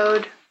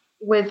episode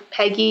with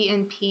Peggy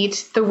and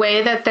Pete, the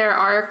way that their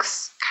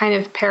arcs kind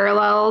of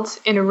paralleled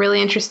in a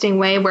really interesting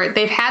way, where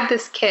they've had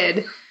this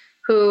kid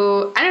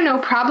who, I don't know,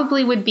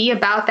 probably would be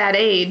about that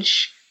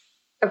age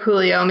of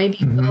Julio, maybe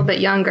a little bit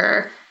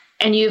younger.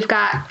 And you've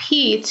got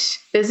Pete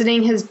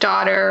visiting his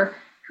daughter,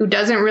 who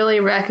doesn't really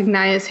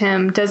recognize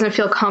him, doesn't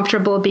feel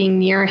comfortable being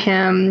near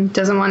him,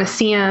 doesn't want to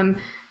see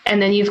him.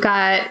 And then you've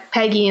got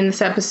Peggy in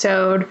this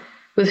episode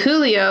with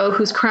Julio,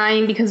 who's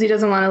crying because he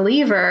doesn't want to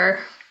leave her.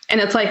 And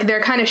it's like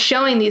they're kind of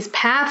showing these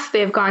paths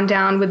they've gone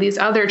down with these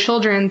other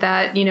children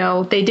that,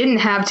 they didn't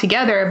have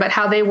together, but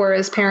how they were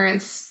as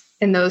parents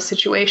in those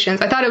situations.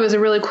 I thought it was a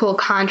really cool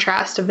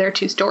contrast of their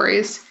two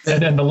stories.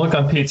 And the look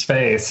on Pete's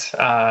face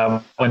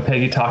when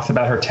Peggy talks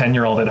about her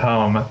 10-year-old at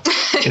home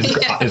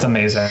is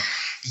amazing.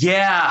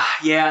 Yeah.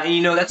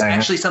 That's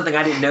actually something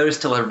I didn't notice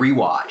till a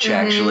rewatch,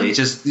 actually. It's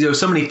just,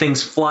 so many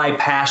things fly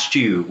past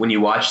you when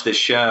you watch this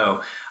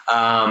show.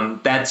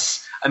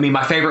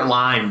 My favorite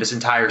line this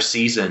entire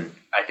season,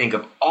 I think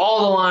of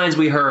all the lines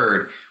we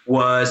heard,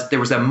 was there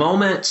was a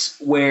moment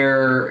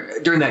where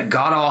during that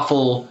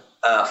god-awful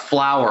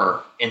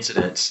flower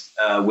incident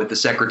with the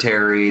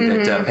secretary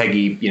that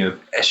Peggy,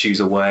 eschews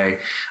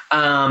away,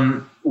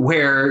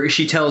 where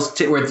she tells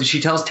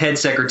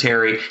Ted's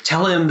secretary,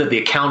 tell him that the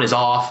account is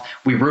off.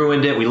 We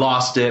ruined it. We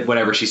lost it.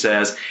 Whatever she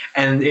says,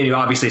 and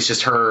obviously it's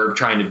just her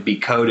trying to be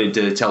coded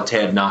to tell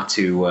Ted not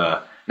to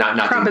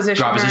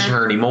proposition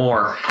her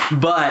anymore.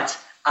 But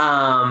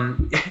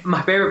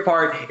my favorite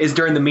part is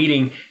during the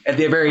meeting at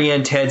the very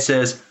end. Ted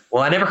says,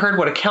 "Well, I never heard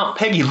what account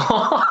Peggy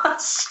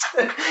lost."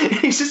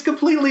 He's just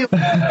completely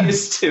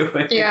used to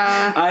it.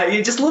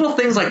 Yeah. Just little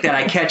things like that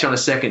I catch on a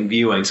second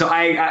viewing. So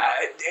I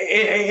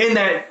in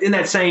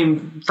that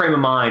same frame of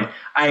mind,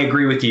 I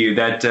agree with you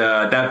that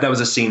that was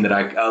a scene that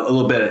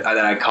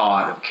I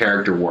caught of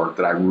character work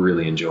that I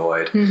really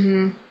enjoyed.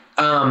 And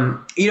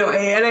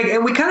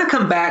we kind of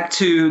come back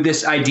to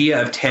this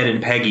idea of Ted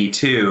and Peggy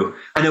too.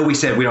 I know we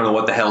said we don't know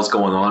what the hell's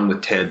going on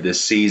with Ted this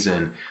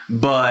season,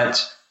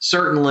 but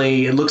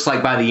certainly it looks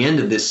like by the end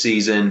of this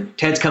season,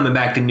 Ted's coming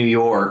back to New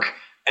York,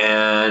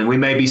 and we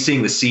may be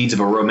seeing the seeds of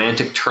a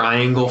romantic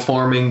triangle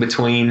forming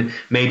between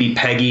maybe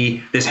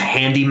Peggy, this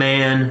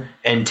handyman,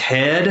 and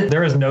Ted.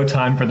 There is no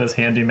time for this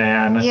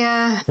handyman.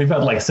 Yeah. We've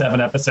had like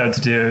 7 episodes,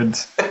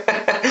 dudes.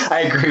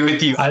 I agree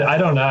with you. I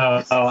don't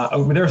know.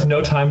 There's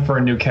no time for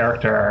a new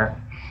character.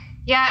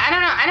 Yeah, I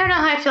don't know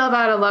how I feel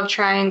about a love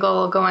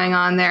triangle going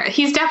on there.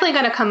 He's definitely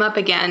going to come up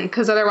again,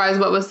 because otherwise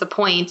what was the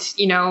point?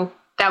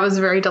 That was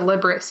a very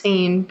deliberate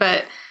scene.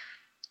 But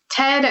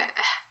Ted,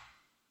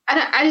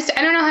 I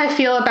don't know how I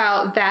feel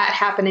about that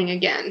happening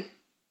again.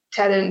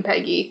 Ted and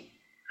Peggy.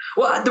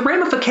 Well, the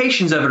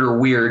ramifications of it are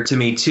weird to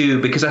me too,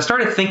 because I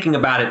started thinking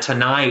about it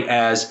tonight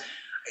as,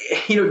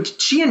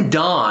 she and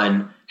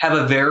Don have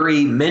a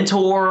very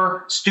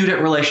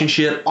mentor-student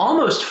relationship,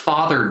 almost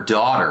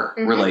father-daughter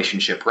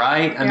relationship,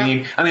 right? I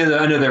mean, I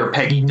know there are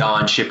Peggy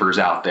Dawn shippers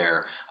out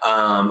there,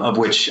 of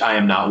which I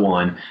am not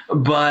one,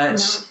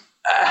 but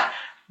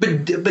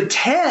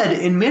Ted,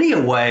 in many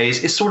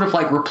ways, is sort of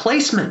like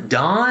replacement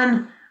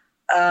Dawn.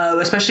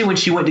 Especially when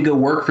she went to go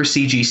work for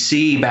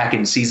CGC back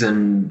in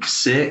season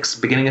 6,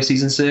 beginning of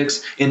season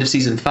 6, end of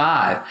season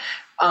 5.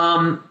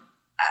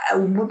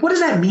 What does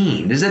that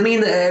mean? Does that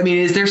mean that,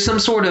 is there some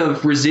sort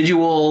of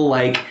residual,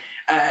 like,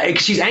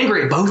 she's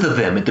angry at both of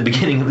them at the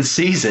beginning of the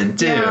season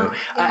too. Yeah.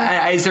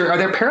 Are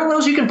there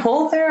parallels you can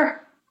pull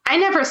there? I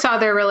never saw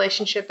their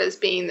relationship as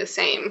being the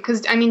same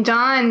because,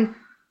 Dawn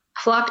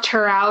plucked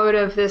her out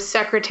of this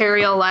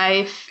secretarial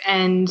life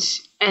and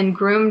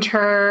groomed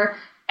her.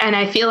 And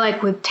I feel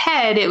like with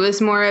Ted, it was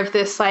more of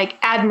this like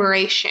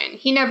admiration.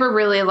 He never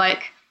really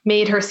like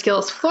made her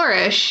skills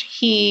flourish.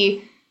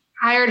 He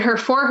hired her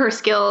for her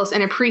skills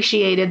and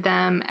appreciated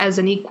them as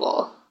an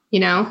equal,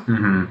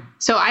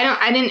 So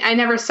I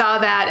never saw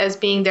that as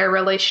being their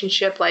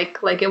relationship like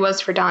it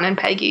was for Dawn and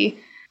Peggy.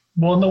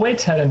 Well, in the way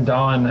Ted and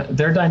Dawn,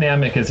 their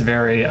dynamic is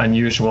very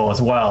unusual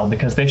as well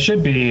because they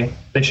should be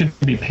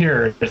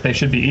peers. They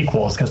should be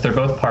equals because they're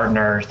both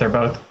partners. They're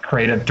both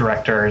creative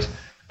directors.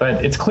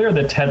 But it's clear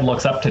that Ted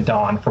looks up to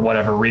Dawn for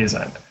whatever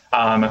reason.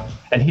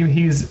 And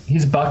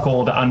he's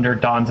buckled under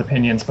Dawn's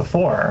opinions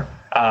before,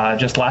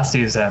 just last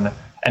season.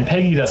 And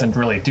Peggy doesn't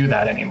really do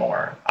that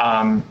anymore,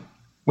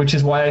 which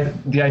is why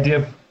the idea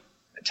of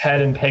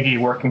Ted and Peggy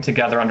working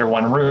together under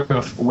one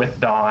roof with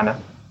Dawn,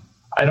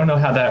 I don't know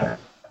how that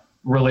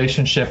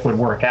relationship would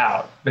work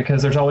out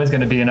because there's always going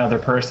to be another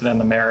person in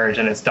the marriage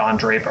and it's Don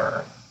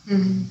Draper.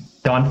 Mm-hmm.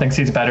 Dawn thinks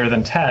he's better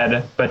than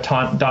Ted, but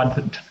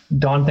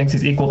Dawn thinks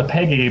he's equal to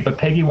Peggy, but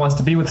Peggy wants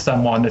to be with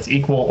someone that's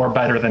equal or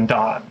better than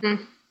Dawn.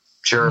 Mm.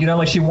 Sure.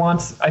 Like she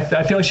wants,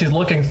 I feel like she's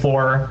looking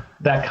for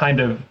that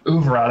kind of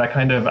oeuvre, that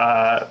kind of,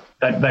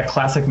 that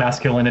classic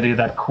masculinity,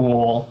 that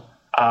cool,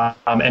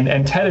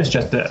 and Ted is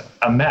just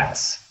a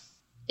mess.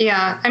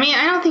 Yeah. I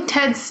don't think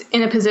Ted's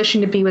in a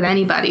position to be with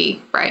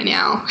anybody right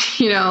now,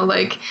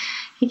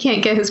 he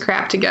can't get his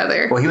crap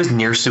together. Well, he was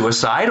near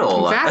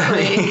suicidal.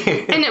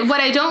 Exactly. And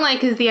what I don't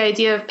like is the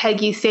idea of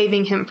Peggy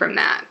saving him from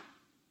that.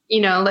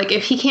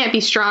 If he can't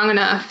be strong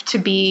enough to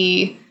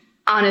be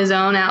on his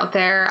own out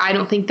there, I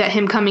don't think that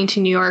him coming to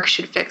New York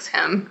should fix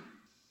him.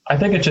 I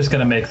think it's just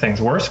going to make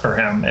things worse for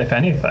him, if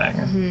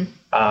anything,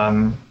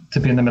 to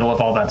be in the middle of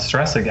all that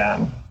stress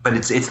again. But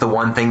it's the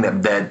one thing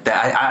that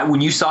I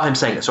when you saw him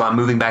saying it, so I'm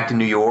moving back to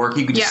New York,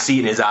 you could just see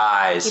it in his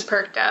eyes. He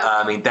perked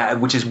up.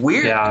 Which is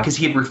weird because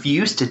he had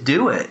refused to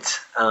do it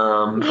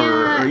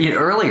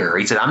earlier.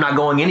 He said, "I'm not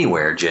going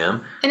anywhere,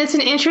 Jim." And it's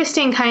an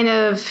interesting kind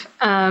of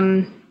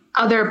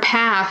other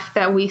path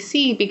that we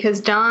see because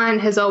Dawn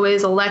has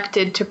always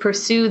elected to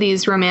pursue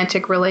these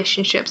romantic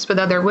relationships with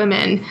other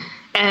women,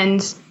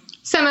 and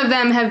some of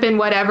them have been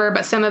whatever,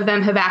 but some of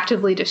them have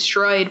actively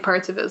destroyed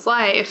parts of his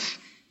life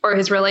or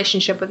his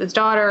relationship with his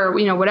daughter,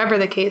 or, whatever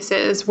the case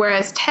is.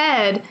 Whereas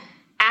Ted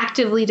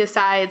actively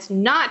decides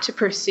not to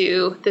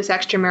pursue this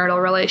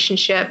extramarital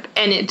relationship,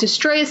 and it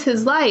destroys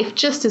his life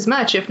just as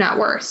much, if not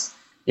worse.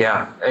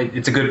 Yeah,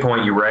 it's a good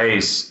point you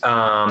raise.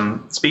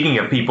 Speaking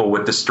of people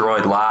with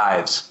destroyed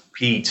lives,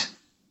 Pete.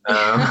 The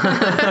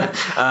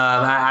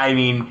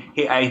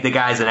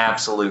guy's an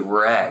absolute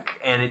wreck,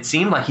 and it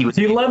seemed like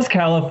he loves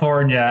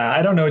California.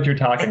 I don't know what you're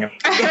talking about.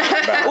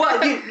 Well,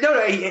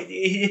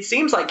 it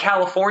seems like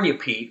California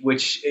Pete,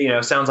 which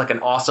sounds like an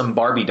awesome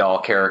Barbie doll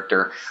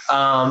character,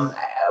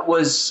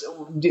 was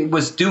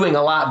doing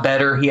a lot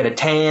better. He had a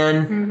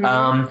tan.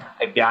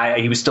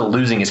 He was still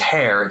losing his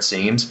hair, it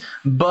seems,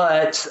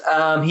 but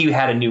he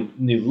had a new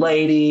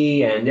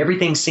lady, and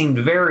everything seemed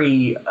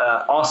very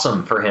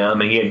awesome for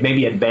him. And he had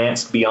maybe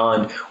advanced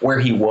beyond where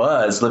he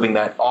was living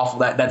that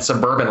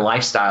suburban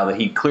lifestyle that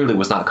he clearly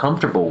was not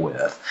comfortable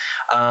with.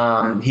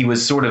 He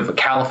was sort of a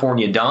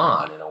California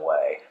Don in a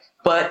way.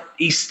 But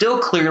he still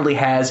clearly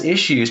has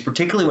issues,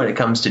 particularly when it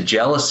comes to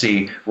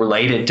jealousy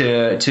related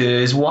to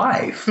his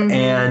wife. Mm-hmm.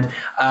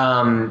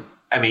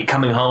 And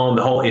coming home,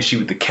 the whole issue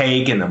with the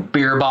cake and the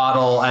beer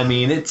bottle.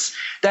 It's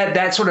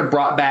that sort of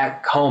brought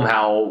back home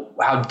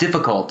how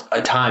difficult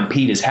a time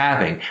Pete is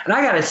having. And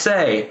I got to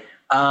say,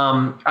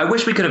 I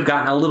wish we could have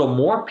gotten a little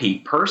more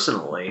Pete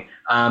personally,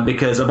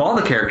 because of all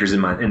the characters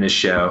in this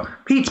show,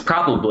 Pete's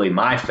probably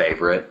my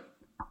favorite.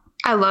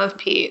 I love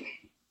Pete.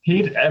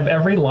 Pete,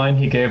 every line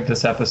he gave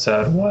this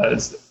episode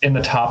was in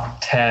the top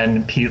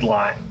 10 Pete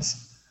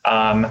lines.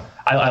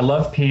 I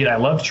love Pete. I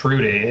love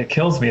Trudy. It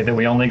kills me that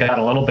we only got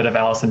a little bit of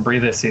Allison Brie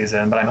this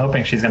season, but I'm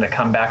hoping she's going to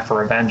come back for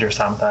revenge or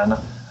something.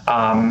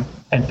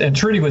 And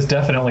Trudy was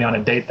definitely on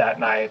a date that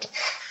night.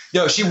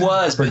 No, she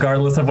was.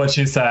 Regardless of what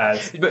she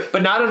says.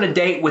 But not on a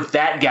date with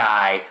that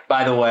guy,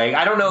 by the way.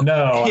 I don't know.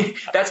 No.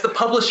 That's the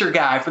publisher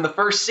guy from the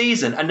first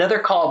season. Another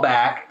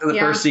callback to the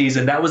first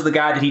season. That was the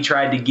guy that he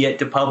tried to get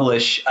to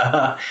publish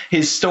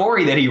his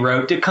story that he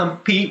wrote to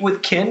compete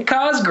with Ken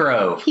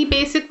Cosgrove. He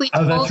basically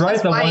told that's right,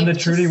 his the one wife that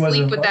Trudy to was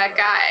sleep with that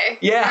guy.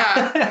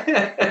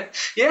 Yeah.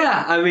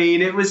 Yeah. I mean,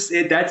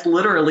 that's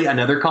literally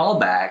another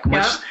callback.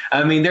 Which,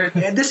 I mean,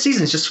 this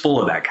season's just full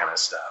of that kind of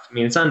stuff. I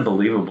mean, it's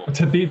unbelievable.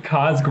 To beat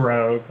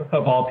Cosgrove,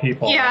 of all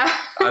people. Yeah.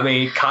 I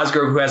mean,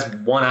 Cosgrove, who has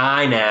one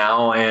eye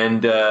now,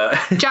 and...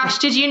 Josh,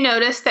 did you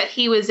notice that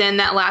he was in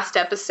that last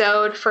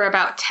episode for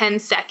about 10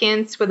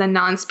 seconds with a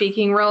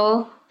non-speaking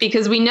role?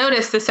 Because we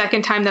noticed the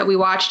second time that we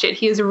watched it,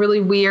 he has a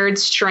really weird,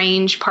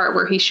 strange part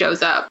where he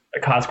shows up.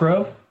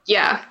 Cosgrove?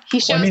 Yeah,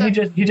 he shows up.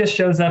 He just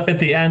shows up at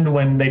the end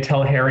when they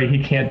tell Harry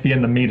he can't be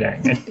in the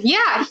meeting.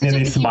 Yeah, he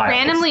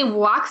randomly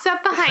walks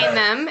up behind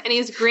them and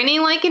he's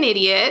grinning like an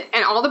idiot,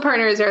 and all the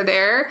partners are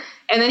there.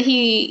 And then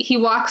he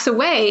walks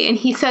away and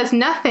he says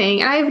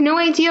nothing. And I have no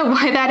idea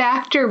why that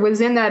actor was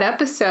in that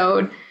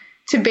episode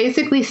to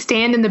basically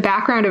stand in the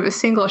background of a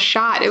single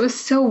shot. It was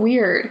so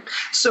weird.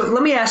 So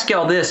let me ask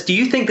y'all this. Do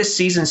you think this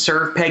season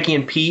served Peggy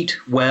and Pete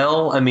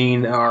well? I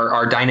mean,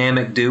 our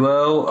dynamic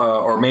duo,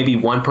 or maybe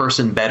one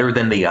person better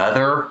than the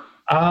other?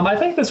 I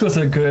think this was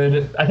a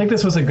good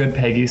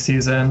Peggy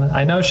season.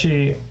 I know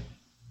she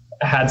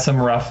had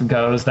some rough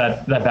goes.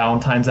 That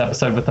Valentine's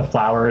episode with the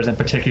flowers in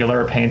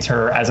particular paints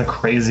her as a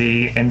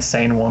crazy,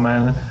 insane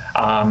woman.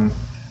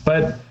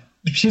 But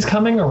she's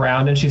coming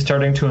around and she's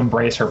starting to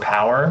embrace her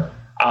power.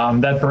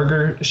 That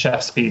burger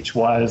chef speech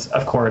was,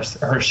 of course,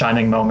 her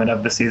shining moment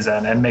of the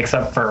season and makes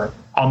up for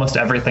almost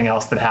everything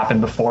else that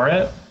happened before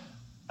it.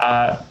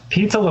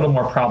 Pete's a little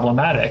more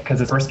problematic because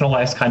his personal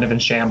life's kind of in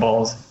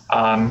shambles.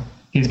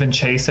 He's been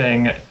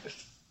chasing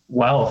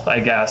wealth, I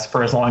guess,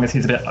 for as long as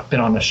he's been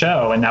on the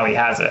show, and now he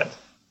has it.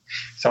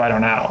 So I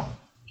don't know.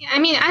 I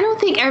mean, I don't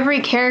think every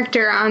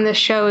character on the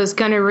show is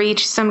going to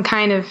reach some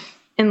kind of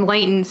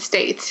enlightened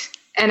state.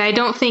 And I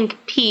don't think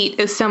Pete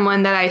is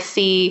someone that I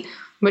see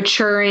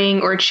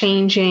maturing or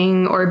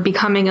changing or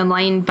becoming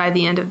enlightened by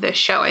the end of this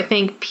show. I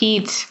think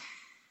Pete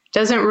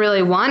doesn't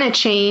really want to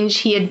change.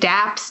 He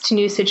adapts to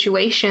new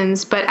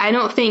situations, but I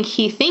don't think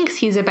he thinks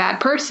he's a bad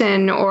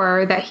person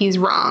or that he's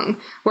wrong.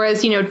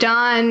 Whereas,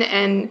 Don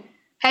and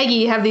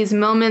Peggy have these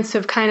moments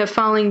of kind of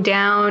falling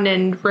down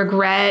and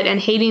regret and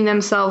hating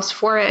themselves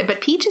for it,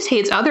 but Pete just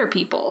hates other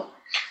people.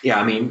 Yeah,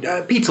 I mean,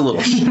 Pete's a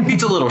little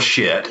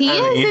shit. He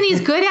is, and he's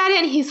good at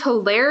it, and he's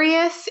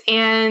hilarious,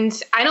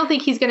 and I don't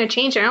think he's going to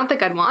change it. I don't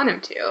think I'd want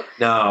him to.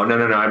 No.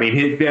 I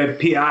mean,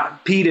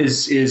 Pete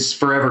is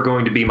forever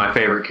going to be my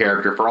favorite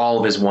character for all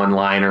of his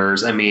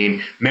one-liners. I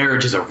mean,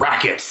 marriage is a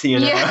racket,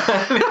 Yeah.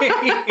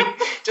 I mean,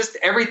 just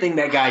everything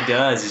that guy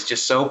does is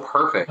just so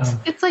perfect.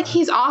 It's like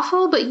he's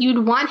awful, but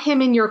you'd want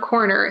him in your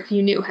corner if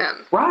you knew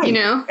him. Right.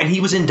 And he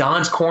was in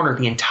Don's corner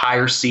the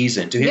entire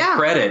season. To his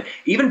credit,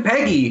 even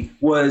Peggy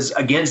was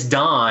against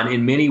Don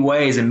in many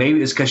ways, and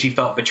maybe it's because she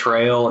felt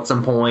betrayal at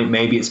some point.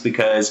 Maybe it's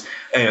because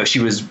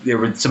there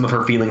were some of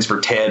her feelings for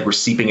Ted were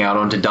seeping out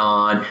onto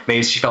Don.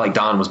 Maybe she felt like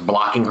Don was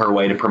blocking her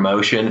way to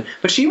promotion,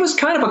 but she was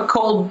kind of a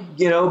cold,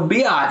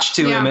 biatch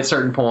to him at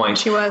certain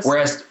points. She was.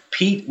 Whereas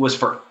Pete was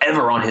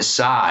forever on his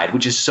side,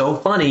 which is so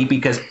funny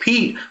because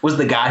Pete was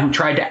the guy who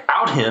tried to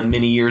out him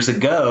many years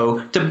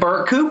ago to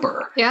Burt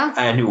Cooper. Yeah.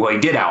 And he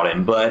did out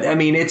him. But, I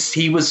mean,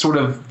 he was sort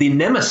of the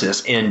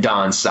nemesis in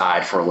Don's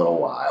side for a little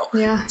while.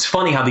 Yeah. It's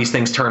funny how these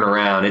things turn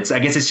around. I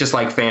guess it's just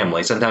like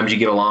family. Sometimes you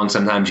get along,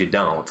 sometimes you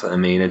don't. I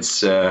mean, and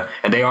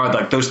they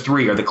are those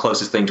three are the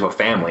closest thing to a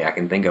family I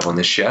can think of on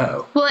this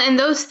show. Well, and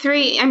those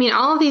three, I mean,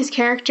 all of these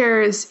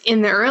characters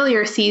in the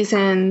earlier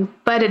season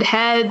butted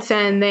heads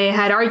and they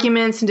had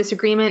arguments and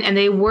disagreement and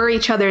they were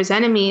each other's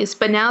enemies.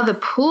 But now the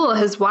pool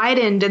has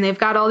widened and they've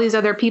got all these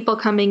other people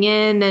coming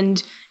in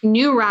and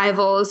new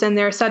rivals, and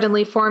they're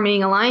suddenly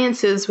forming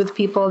alliances with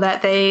people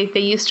that they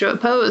used to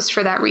oppose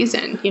for that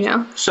reason,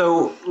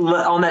 So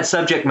on that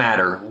subject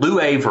matter,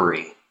 Lou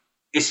Avery,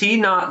 is he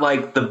not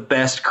like the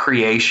best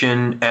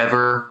creation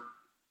ever?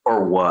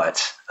 Or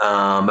what?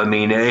 I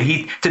mean,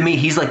 to me,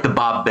 he's like the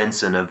Bob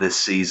Benson of this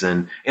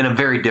season in a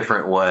very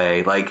different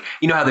way. Like,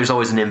 how there's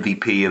always an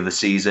MVP of the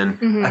season?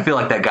 Mm-hmm. I feel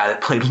like that guy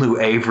that played Lou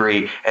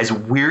Avery, as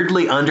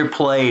weirdly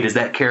underplayed as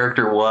that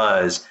character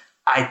was,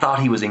 I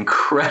thought he was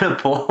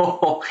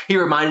incredible. He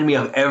reminded me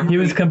of He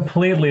was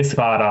completely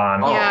spot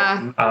on.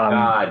 Yeah. Oh,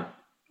 God.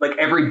 Like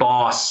every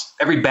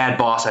bad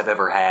boss I've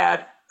ever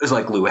had is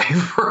like Lou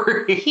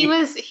Avery. He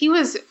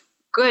was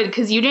good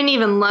because you didn't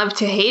even love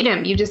to hate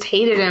him. You just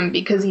hated him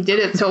because he did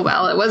it so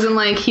well. It wasn't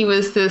like he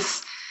was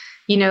this,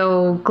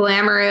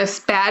 glamorous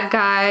bad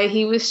guy.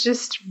 He was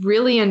just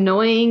really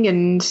annoying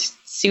and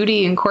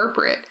sooty and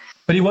corporate.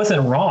 But he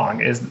wasn't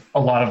wrong is a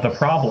lot of the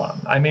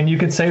problem. I mean, you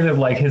could say that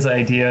like his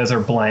ideas are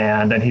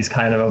bland and he's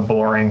kind of a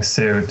boring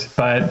suit,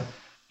 but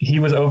he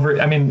was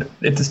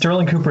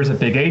Sterling Cooper's a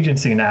big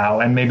agency now,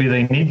 and maybe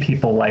they need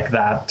people like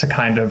that to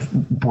kind of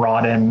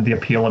broaden the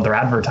appeal of their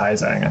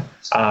advertising.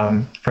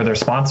 for their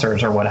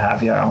sponsors or what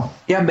have you.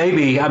 Yeah,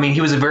 maybe. I mean,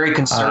 he was a very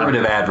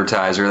conservative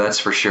advertiser, that's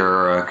for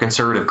sure. A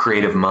conservative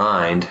creative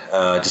mind,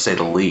 to say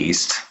the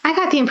least. I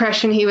got the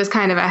impression he was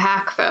kind of a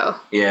hack, though.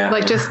 Yeah.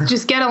 Like,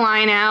 just get a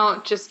line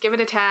out, just give it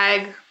a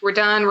tag. We're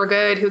done. We're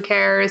good. Who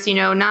cares?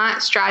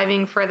 Not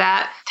striving for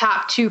that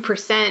top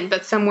 2%,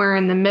 but somewhere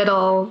in the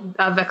middle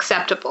of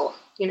acceptable.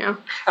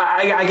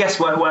 I guess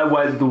what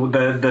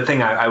the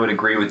thing I would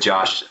agree with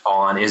Josh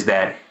on is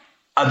that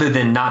other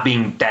than not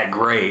being that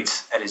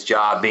great at his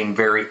job, being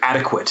very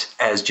adequate,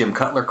 as Jim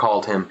Cutler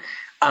called him,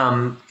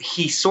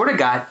 he sort of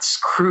got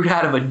screwed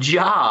out of a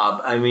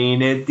job. I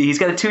mean, he's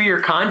got a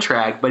 2-year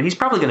contract, but he's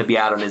probably going to be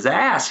out on his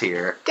ass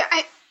here.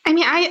 I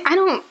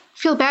don't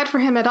feel bad for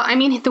him at all. I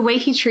mean, the way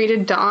he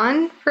treated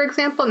Dawn, for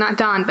example, not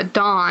Dawn, but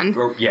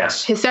Dawn,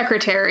 yes, his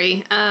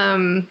secretary,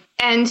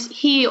 and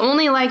he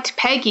only liked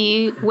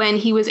Peggy when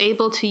he was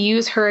able to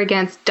use her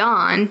against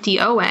Dawn,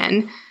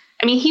 D-O-N.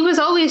 I mean, he was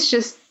always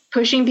just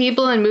pushing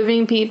people and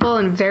moving people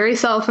and very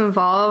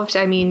self-involved.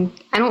 I mean,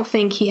 I don't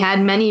think he had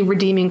many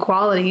redeeming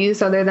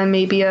qualities other than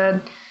maybe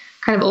a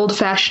kind of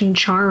old-fashioned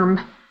charm.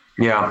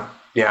 Yeah.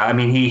 I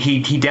mean,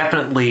 he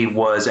definitely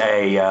was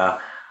a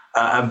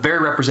very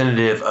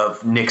representative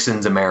of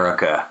Nixon's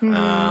America.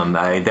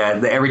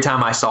 Mm-hmm. Every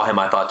time I saw him,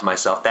 I thought to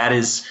myself, that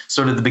is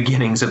sort of the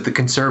beginnings of the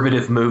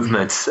conservative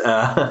movement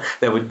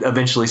that would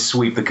eventually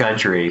sweep the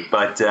country.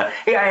 But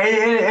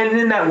and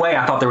in that way,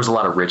 I thought there was a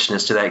lot of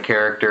richness to that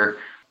character.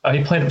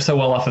 He played so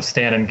well off of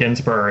Stan and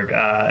Ginsberg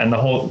and the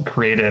whole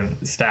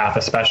creative staff,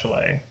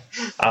 especially.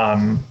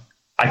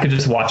 I could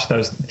just watch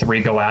those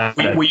three go at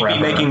it will you be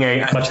making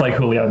much like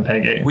Julio and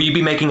Peggy. Will you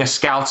be making a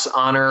Scout's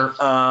Honor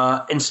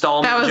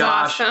installment, that was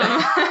Josh?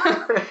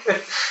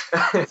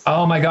 Awesome.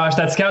 Oh my gosh,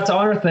 that Scout's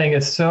Honor thing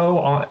is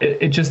so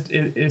it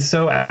is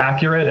so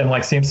accurate and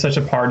like seems such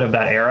a part of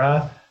that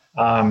era.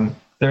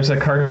 There's a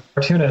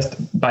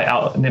cartoonist by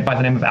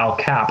the name of Al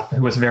Capp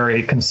who was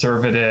very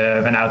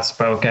conservative and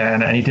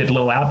outspoken, and he did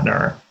Lil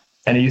Abner,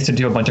 and he used to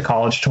do a bunch of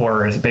college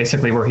tours,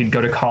 basically where he'd go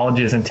to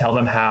colleges and tell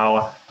them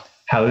how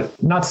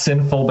not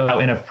sinful, but how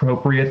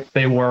inappropriate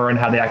they were and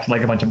how they acted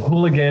like a bunch of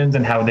hooligans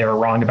and how they were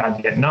wrong about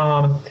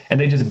Vietnam. And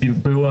they just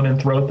boo him and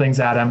throw things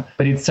at him.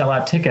 But he'd sell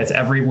out tickets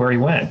everywhere he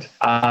went.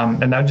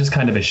 And that was just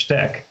kind of his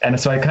shtick. And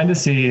so I kind of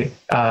see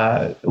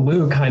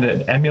Lou kind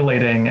of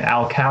emulating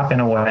Al Capp in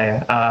a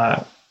way,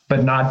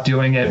 but not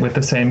doing it with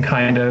the same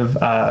kind of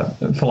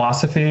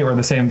philosophy or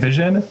the same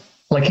vision.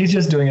 Like he's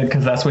just doing it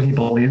because that's what he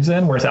believes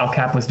in, whereas Al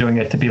Capp was doing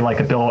it to be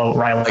like a Bill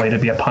O'Reilly, to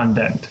be a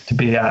pundit, to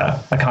be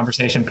a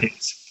conversation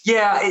piece.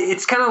 Yeah,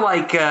 it's kind of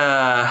like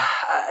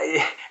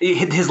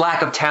his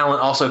lack of talent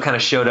also kind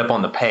of showed up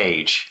on the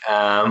page.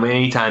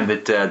 Anytime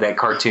that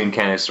cartoon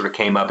kind of sort of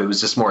came up, it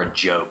was just more a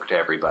joke to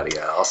everybody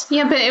else.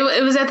 Yeah, but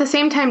it was at the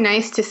same time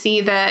nice to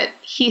see that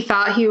he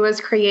thought he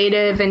was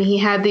creative and he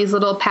had these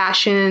little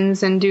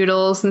passions and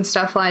doodles and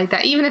stuff like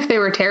that. Even if they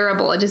were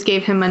terrible, it just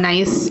gave him a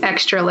nice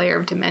extra layer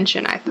of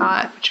dimension, I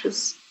thought, which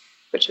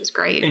was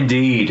great.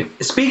 Indeed.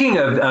 Speaking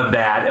of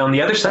that, on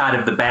the other side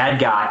of the bad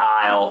guy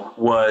aisle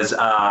was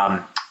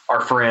our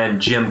friend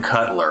Jim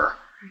Cutler.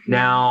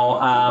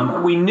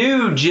 Now, we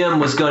knew Jim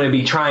was going to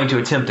be trying to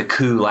attempt a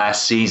coup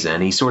last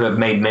season. He sort of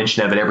made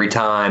mention of it every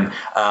time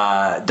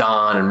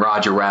Don and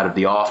Roger were out of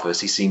the office.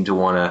 He seemed to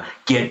want to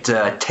get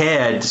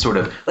Ted to sort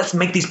of, let's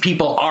make these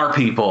people our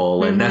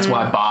people. And that's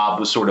why Bob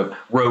was sort of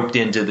roped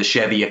into the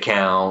Chevy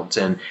account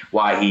and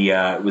why he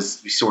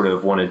sort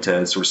of wanted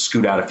to sort of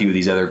scoot out a few of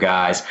these other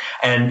guys.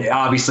 And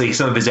obviously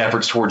some of his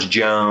efforts towards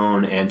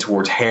Joan and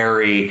towards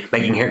Harry,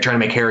 trying to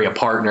make Harry a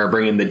partner,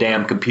 bringing the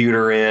damn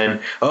computer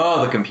in.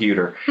 Oh, the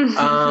computer.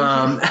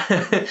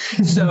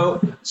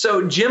 So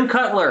Jim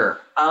Cutler,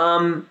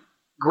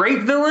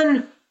 great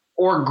villain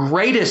or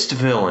greatest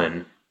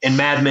villain in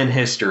Mad Men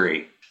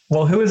history?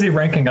 Well, who is he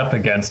ranking up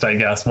against, I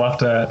guess? We'll have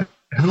to.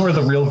 Who are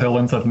the real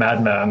villains of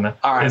Mad Men?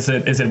 All right. Is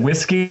it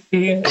Whiskey?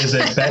 Is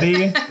it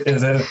Betty?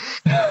 Is it?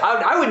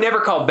 I would never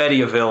call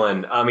Betty a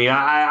villain. I mean,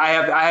 I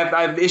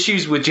have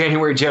issues with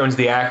January Jones,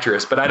 the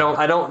actress, but I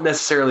don't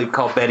necessarily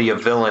call Betty a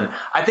villain.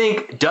 I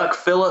think Duck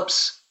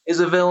Phillips is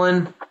a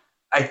villain.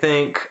 I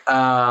think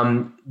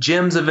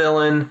Jim's a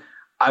villain.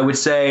 I would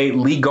say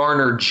Lee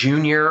Garner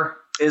Jr.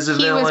 is a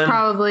villain. He was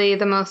probably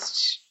the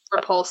most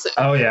repulsive.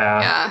 Oh, yeah.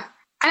 Yeah.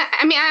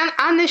 I mean,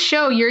 on this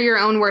show, you're your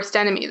own worst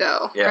enemy,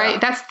 though, right?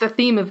 That's the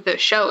theme of the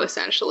show,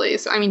 essentially.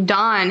 So, I mean,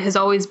 Don has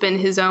always been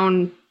his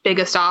own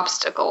biggest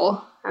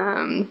obstacle,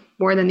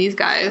 more than these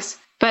guys.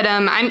 But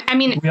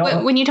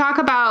when you talk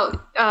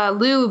about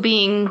Lou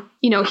being,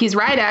 he's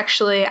right,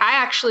 actually. I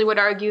actually would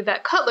argue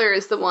that Cutler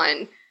is the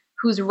one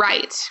who's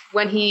right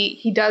when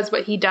he does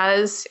what he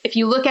does. If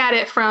you look at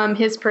it from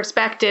his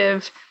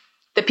perspective,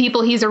 the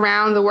people he's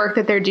around, the work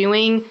that they're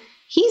doing,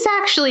 he's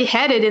actually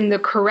headed in the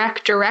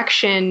correct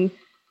direction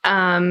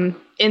in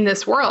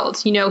this world.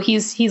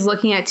 He's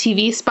looking at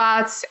TV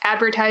spots,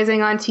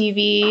 advertising on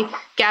TV,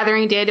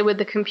 gathering data with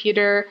the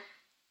computer,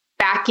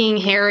 backing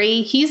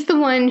Harry. He's the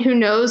one who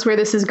knows where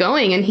this is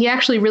going, and he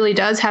actually really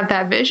does have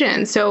that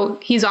vision. So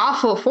he's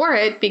awful for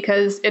it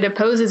because it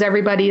opposes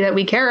everybody that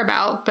we care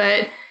about,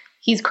 but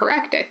he's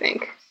correct, I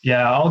think.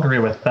 Yeah, I'll agree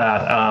with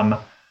that.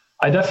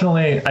 I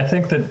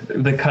think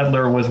that the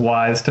Cutler was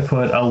wise to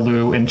put a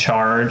Lou in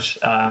charge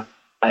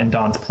in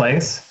Don's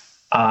place.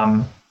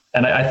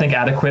 And I think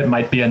adequate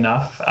might be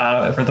enough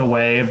for the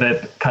way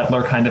that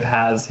Cutler kind of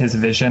has his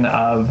vision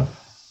of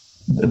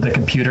the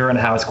computer and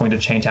how it's going to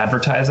change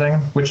advertising,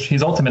 which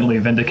he's ultimately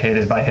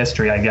vindicated by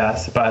history, I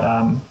guess. But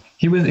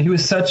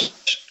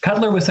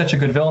Cutler was such a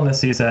good villain this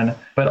season,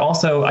 but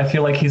also I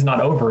feel like he's not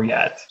over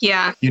yet.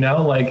 Yeah.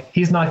 Like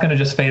he's not going to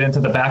just fade into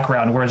the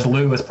background, whereas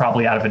Lou is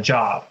probably out of a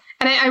job.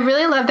 And I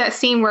really love that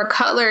scene where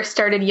Cutler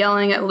started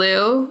yelling at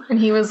Lou, and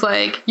he was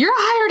like, "You're a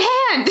hired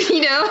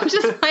hand,"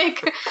 just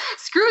like,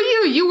 "Screw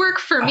you, you work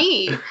for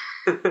me."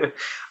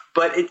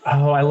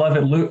 I love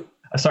it. Lou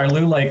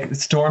like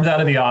storms out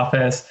of the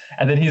office,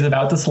 and then he's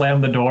about to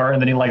slam the door,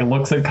 and then he like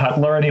looks at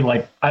Cutler, and he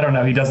like, I don't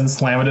know, he doesn't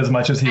slam it as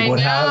much as he would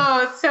have.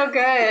 Oh, it's so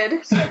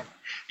good.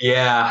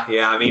 Yeah.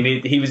 I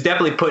mean, he was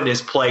definitely put in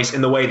his place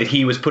in the way that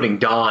he was putting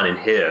Don in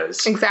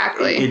his.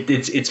 Exactly.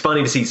 It's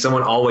funny to see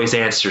someone always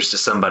answers to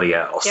somebody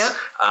else.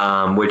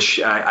 Yep. Which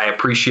I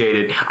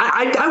appreciated.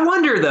 I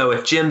wonder though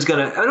if I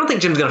don't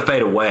think Jim's gonna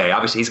fade away.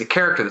 Obviously, he's a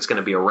character that's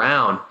gonna be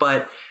around,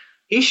 but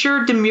he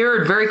sure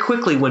demurred very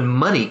quickly when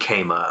money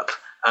came up.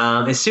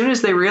 As soon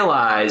as they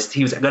realized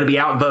he was going to be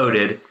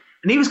outvoted,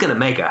 and he was going to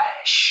make a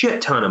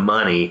shit ton of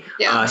money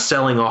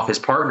selling off his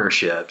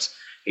partnerships.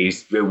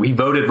 We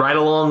voted right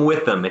along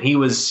with them, and he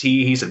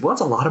said, "Well, that's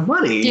a lot of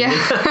money." Yeah.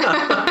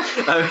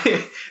 I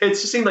mean, it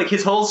just seemed like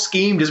his whole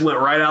scheme just went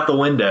right out the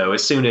window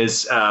as soon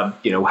as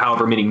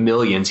however many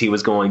millions he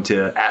was going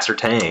to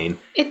ascertain.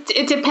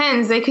 It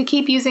depends. They could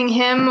keep using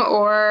him,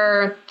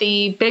 or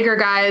the bigger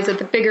guys at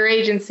the bigger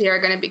agency are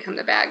going to become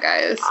the bad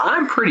guys.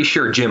 I'm pretty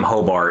sure Jim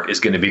Hobart is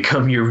going to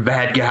become your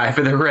bad guy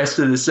for the rest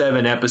of the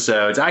 7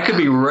 episodes. I could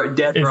be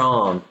dead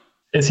wrong.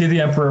 Is he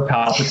the Emperor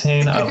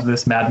Palpatine of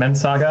this Mad Men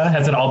saga?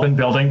 Has it all been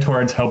building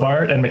towards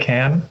Hobart and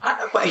McCann?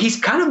 He's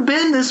kind of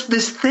been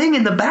this thing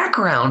in the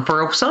background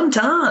for some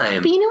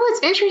time. But you know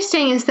what's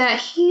interesting is that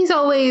he's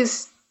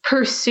always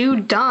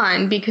pursued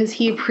Don because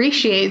he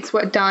appreciates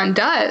what Don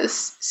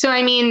does. So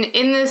I mean,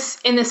 in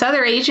this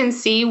other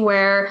agency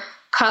where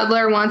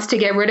Cutler wants to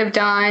get rid of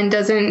Don,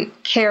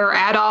 doesn't care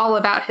at all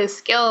about his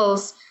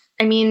skills,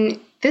 I mean,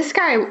 this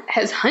guy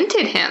has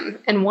hunted him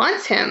and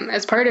wants him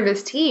as part of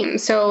his team.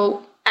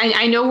 So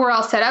I know we're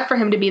all set up for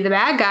him to be the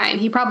bad guy, and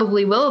he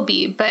probably will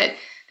be, but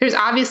there's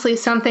obviously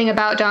something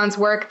about Don's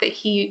work that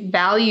he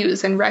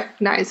values and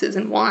recognizes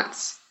and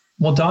wants.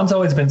 Well, Don's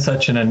always been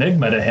such an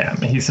enigma to him.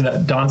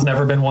 Don's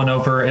never been won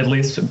over, at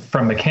least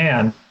from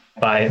McCann,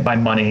 by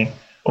money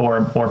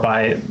or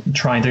by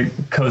trying to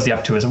cozy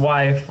up to his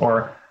wife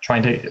or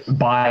trying to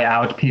buy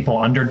out people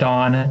under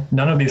Don.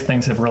 None of these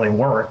things have really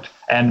worked.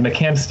 And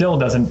McCann still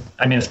doesn't,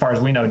 I mean, as far as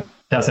we know,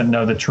 doesn't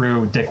know the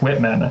true Dick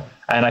Whitman.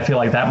 And I feel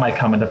like that might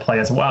come into play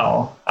as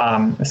well,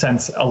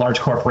 since a large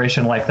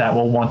corporation like that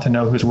will want to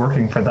know who's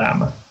working for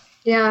them.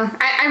 Yeah,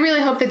 I really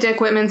hope the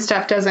Dick Whitman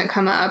stuff doesn't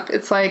come up.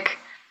 It's like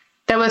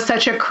that was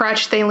such a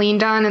crutch they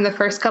leaned on in the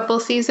first couple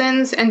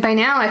seasons. And by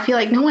now I feel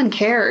like no one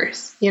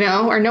cares,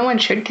 or no one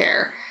should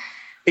care.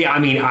 Yeah, I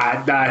mean,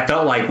 I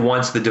felt like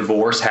once the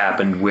divorce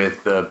happened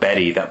with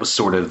Betty, that was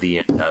sort of the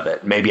end of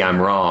it. Maybe I'm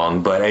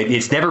wrong, but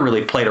it's never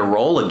really played a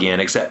role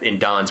again except in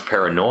Don's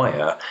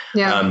paranoia.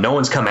 Yeah. No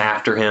one's come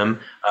after him.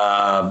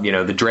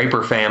 The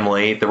Draper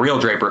family, the real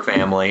Draper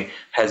family,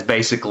 has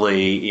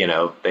basically,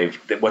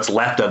 what's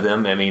left of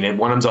them. I mean,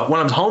 one of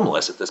them's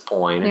homeless at this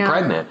point and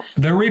pregnant.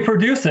 They're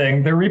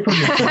reproducing.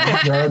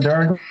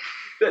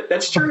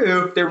 That's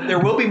true. There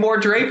will be more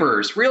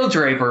Drapers, real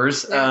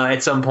Drapers,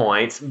 at some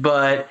point,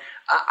 but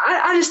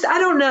I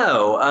don't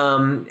know.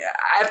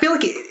 I feel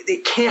like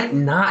it can't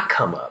not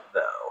come up though,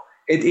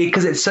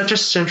 because it's such a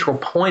central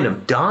point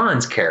of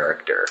Don's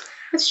character.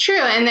 It's true,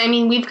 and I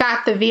mean we've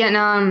got the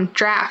Vietnam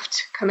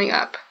draft coming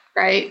up,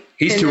 right?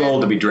 He's too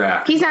old to be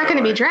drafted. He's not going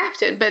to be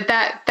drafted, but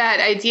that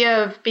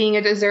idea of being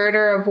a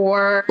deserter of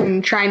war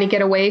and trying to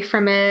get away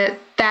from it,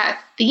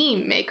 that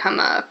theme may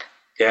come up.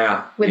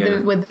 Yeah.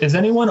 Is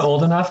anyone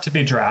old enough to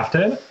be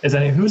drafted?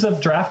 Who's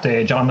of draft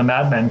age on the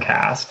Mad Men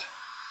cast?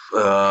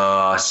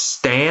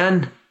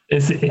 Stan?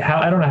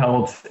 I don't know how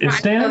old is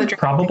Stan?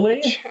 Probably.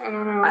 I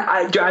don't know.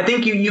 I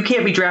think you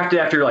can't be drafted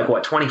after you're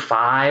like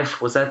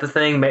 25. Was that the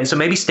thing? So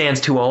maybe Stan's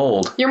too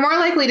old. You're more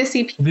likely to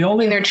see people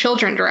and their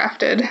children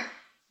drafted.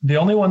 The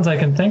only ones I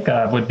can think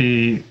of would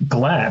be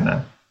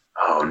Glenn.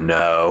 Oh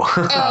no.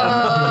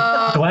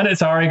 Glenn,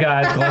 sorry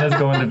guys, Glenn is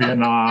going to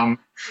Vietnam.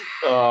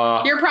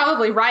 You're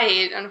probably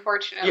right,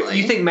 unfortunately.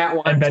 You think Matt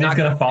Weiner's Betty's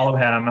going to follow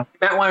him?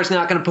 Matt Weiner's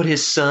not going to put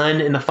his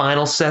son in the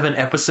final 7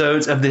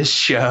 episodes of this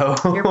show?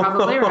 You're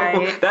probably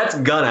right. That's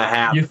gonna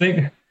happen.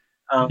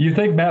 You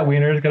think Matt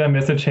Weiner is going to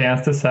miss a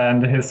chance to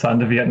send his son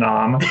to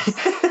Vietnam?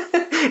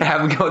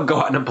 Have him go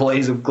out in a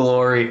blaze of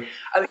glory.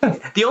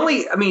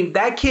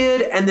 That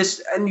kid and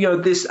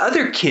this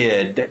other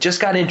kid that just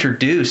got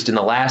introduced in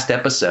the last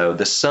episode,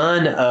 the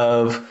son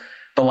of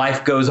The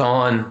Life Goes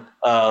On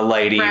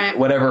lady, Right.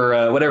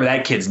 whatever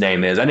that kid's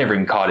name is. I never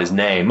even caught his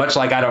name, much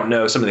like I don't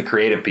know some of the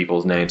creative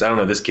people's names. I don't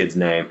know this kid's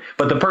name.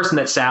 But the person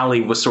that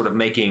Sally was sort of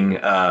making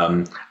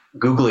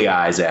googly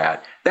eyes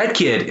at, that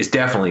kid is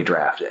definitely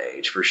draft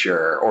age for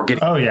sure, or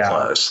getting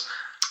close.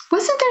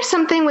 Wasn't there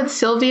something with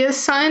Sylvia's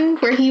son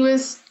where he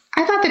was...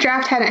 I thought the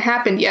draft hadn't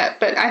happened yet,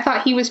 but I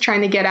thought he was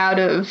trying to get out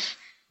of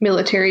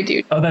military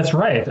duty. Oh, that's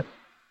right.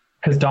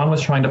 Because Dawn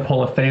was trying to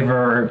pull a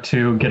favor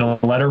to get a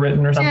letter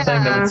written or something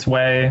that would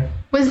sway.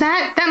 Was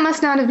that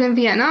must not have been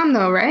Vietnam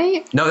though,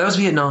 right? No, that was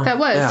Vietnam. That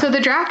was. Yeah. So the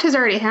draft has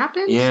already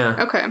happened? Yeah.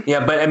 Okay.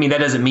 Yeah, but I mean, that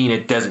doesn't mean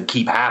it doesn't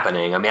keep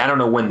happening. I mean, I don't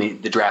know when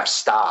the draft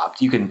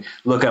stopped. You can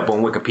look up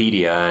on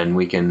Wikipedia and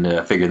we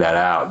can figure that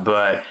out.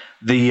 But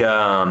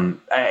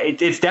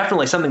it's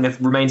definitely something that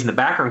remains in the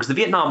background because the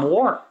Vietnam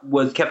War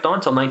was kept on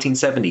until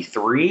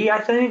 1973, I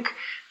think.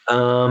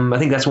 I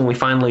think that's when we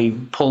finally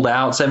pulled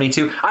out,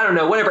 72. I don't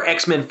know, whatever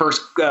X-Men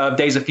First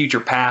Days of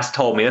Future Past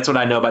told me. That's what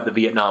I know about the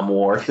Vietnam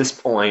War at this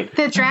point.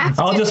 The draft...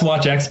 I'll just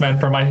watch X-Men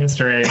for my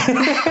history.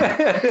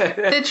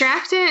 The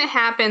draft didn't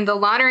happen. The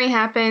lottery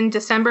happened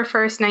December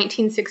 1st,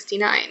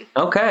 1969.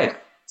 Okay.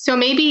 So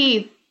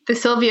maybe the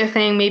Sylvia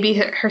thing, maybe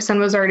her son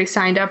was already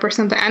signed up or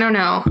something. I don't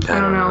know. I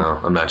don't know.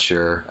 I'm not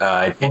sure.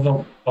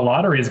 Well, the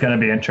lottery is going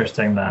to be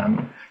interesting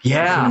then.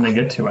 Yeah, when they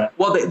get to it.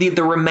 Well,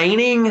 the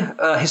remaining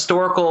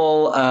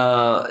historical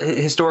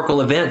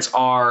events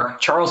are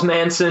Charles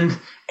Manson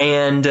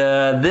and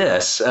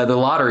the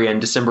lottery in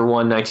December 1,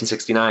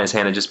 1969, as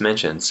Hannah just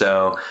mentioned.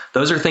 So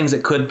those are things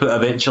that could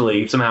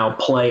eventually somehow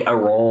play a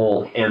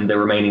role in the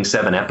remaining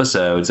 7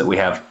 episodes that we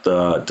have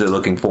to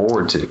looking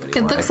forward to. Anyway.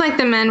 It looks like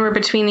the men were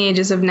between the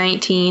ages of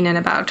 19 and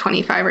about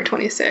 25 or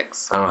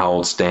 26. I don't know how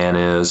old Stan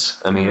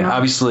is. I mean,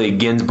 obviously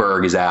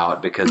Ginsburg is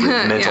out because of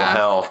mental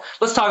health.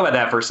 Let's talk about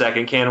that for a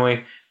second, can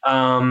we?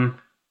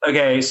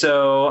 Okay,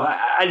 so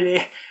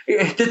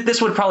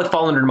this would probably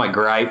fall under my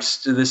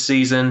gripes to this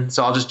season,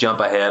 so I'll just jump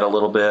ahead a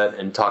little bit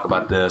and talk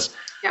about this.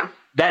 Yeah.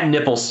 That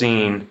nipple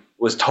scene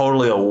was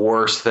totally the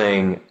worst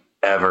thing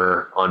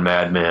ever on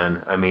Mad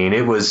Men. I mean,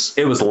 it was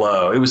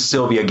low. It was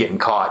Sylvia getting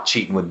caught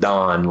cheating with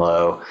Don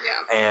low.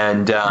 Yeah.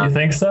 And you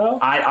think so?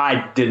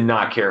 I did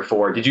not care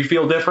for it. Did you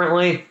feel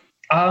differently?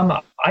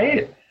 I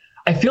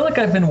feel like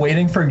I've been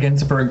waiting for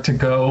Ginsburg to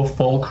go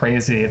full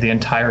crazy the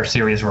entire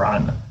series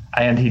run,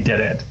 and he did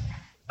it.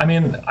 I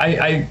mean,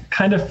 I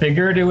kind of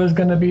figured it was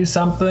going to be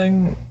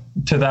something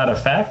to that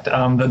effect.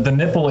 The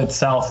nipple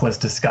itself was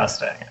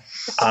disgusting.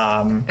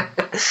 And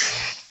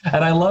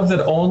I love that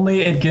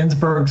only at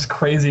Ginsburg's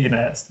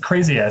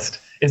craziest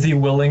is he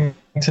willing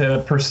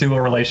to pursue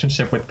a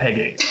relationship with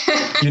Peggy.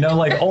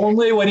 Like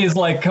only when he's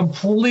like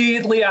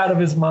completely out of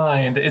his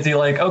mind is he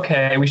like,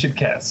 okay, we should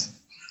kiss.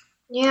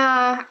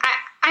 Yeah,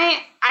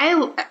 I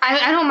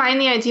don't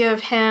mind the idea of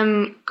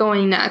him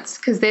going nuts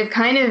because they've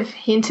kind of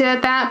hinted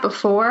at that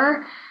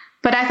before.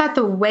 But I thought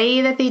the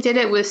way that they did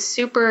it was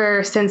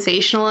super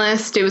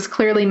sensationalist. It was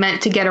clearly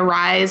meant to get a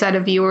rise out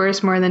of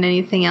viewers more than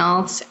anything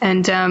else.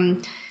 And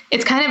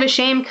it's kind of a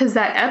shame because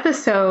that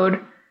episode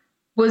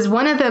was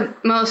one of the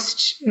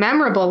most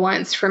memorable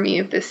ones for me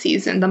of this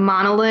season. The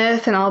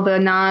monolith and all the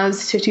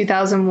nods to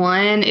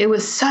 2001. It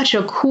was such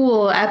a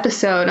cool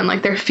episode, and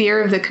like their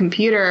fear of the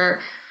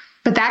computer.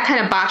 But that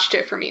kind of botched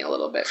it for me a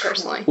little bit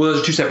personally. Well,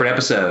 those are 2 separate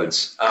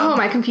episodes. Am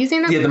I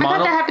confusing them? Yeah, I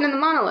thought that happened in the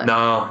monolith.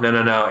 No.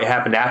 It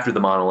happened after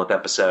the monolith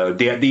episode.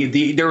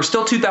 There were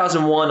still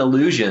 2001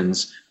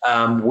 allusions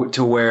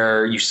to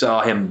where you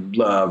saw him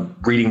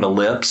reading the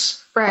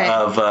lips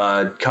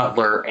of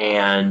Cutler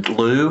and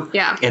Lou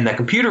in the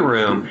computer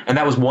room, and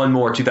that was one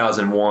more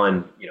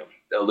 2001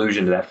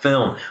 allusion to that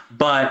film.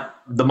 But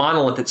the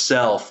monolith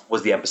itself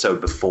was the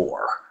episode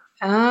before.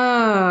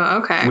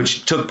 Oh, okay.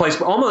 Which took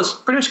place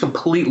almost pretty much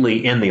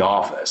completely in the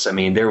office. I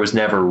mean, there was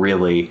never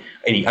really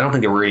any, I don't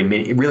think there were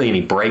really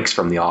any breaks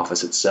from the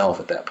office itself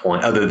at that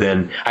point, other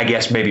than, I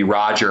guess, maybe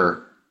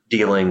Roger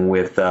dealing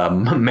with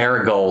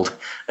Marigold.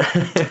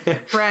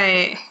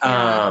 Right.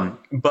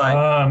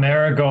 But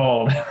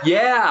Marigold.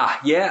 Yeah.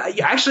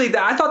 Actually,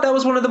 I thought that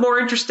was one of the more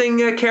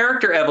interesting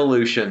character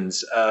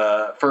evolutions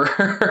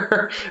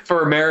for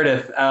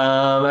Meredith.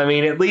 I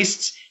mean, at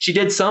least she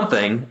did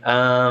something.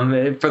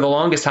 For the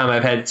longest time,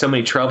 I've had so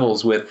many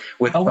troubles with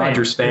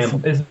Roger's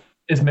family.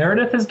 Is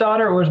Meredith his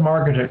daughter, or is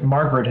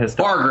Margaret his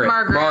daughter?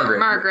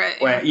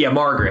 Margaret. Wait, yeah,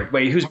 Margaret.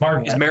 Wait, who's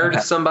Margaret? Is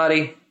Meredith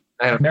somebody?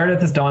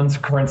 Meredith is Dawn's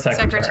current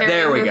secretary.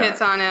 There we go.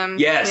 Hits on him.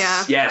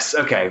 Yes.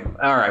 Okay.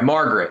 All right.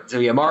 Margaret. So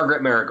yeah,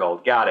 Margaret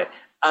Marigold. Got it.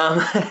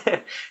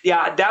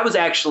 Yeah, that was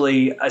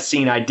actually a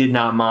scene I did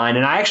not mind,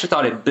 and I actually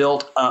thought it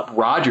built up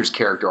Roger's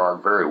character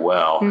arc very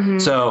well. Mm-hmm.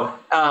 So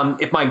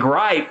if my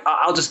gripe,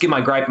 I'll just give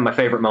my gripe and my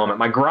favorite moment.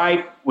 My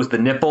gripe was the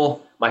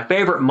nipple. My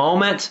favorite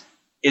moment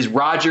is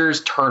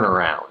Roger's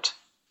turnaround.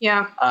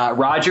 Yeah.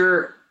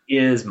 Roger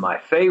is my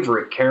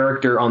favorite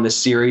character on this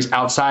series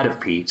outside of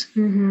Pete.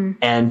 Mm-hmm.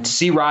 And to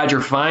see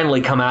Roger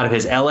finally come out of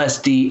his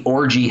LSD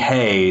orgy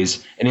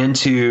haze and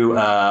into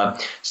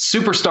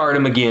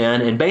superstardom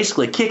again and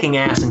basically kicking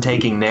ass and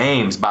taking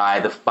names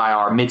by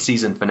our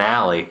mid-season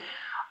finale,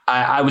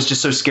 I was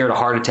just so scared a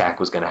heart attack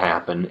was going to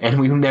happen, and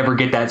we never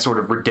get that sort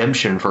of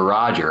redemption for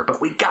Roger.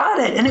 But we got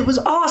it, and it was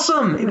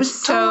awesome. It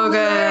was so good.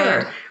 There.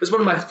 It was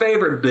one of my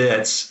favorite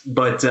bits.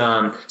 But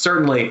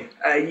certainly,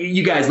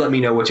 you guys let me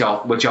know what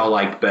y'all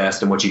liked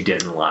best and what you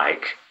didn't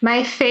like.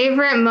 My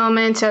favorite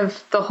moment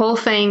of the whole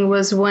thing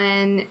was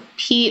when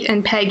Pete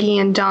and Peggy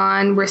and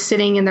Dawn were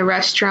sitting in the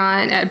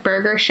restaurant at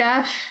Burger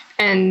Chef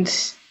and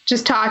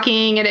just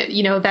talking, and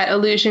that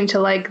allusion to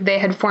like they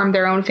had formed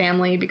their own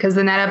family, because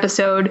in that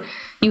episode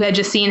you had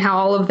just seen how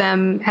all of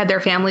them had their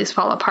families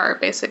fall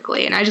apart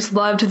basically, and I just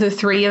loved the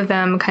three of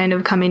them kind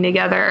of coming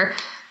together.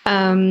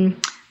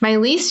 My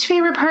least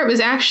favorite part was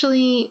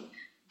actually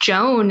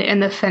Joan in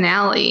the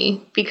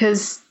finale,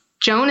 because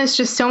Joan is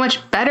just so much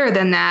better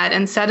than that,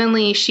 and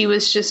suddenly she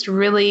was just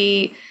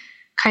really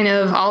kind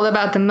of all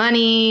about the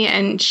money,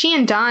 and she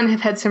and Don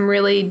have had some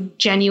really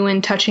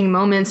genuine, touching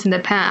moments in the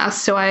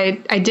past, so I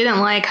didn't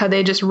like how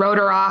they just wrote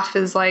her off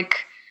as like,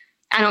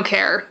 I don't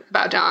care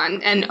about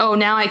Don, and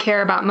now I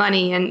care about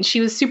money, and she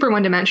was super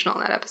one-dimensional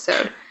in that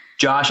episode.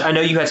 Josh, I know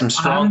you had some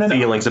strong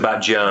feelings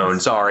about Joan.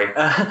 Sorry.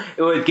 I'd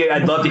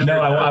love to hear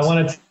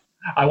those.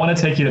 I want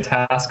to take you to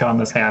task on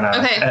this, Hannah,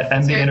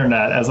 and the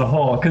internet as a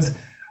whole, because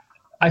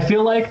I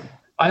feel like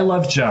I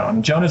love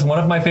Joan. Joan is one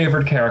of my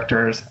favorite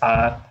characters,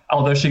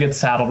 although she gets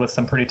saddled with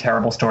some pretty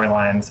terrible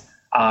storylines.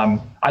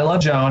 I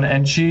love Joan,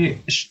 and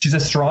she's a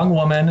strong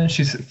woman.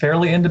 She's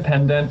fairly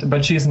independent,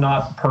 but she's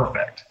not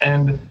perfect.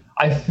 And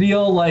I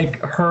feel like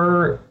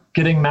her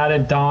getting mad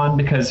at Dawn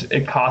because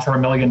it cost her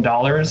 $1 million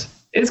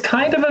is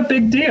kind of a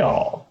big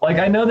deal. Like,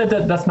 I know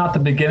that's not the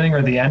beginning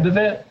or the end of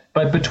it,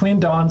 but between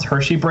Dawn's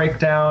Hershey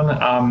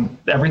breakdown,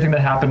 everything that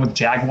happened with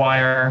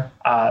Jaguar,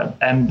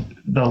 and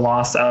the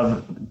loss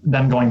of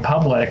them going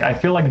public, I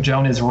feel like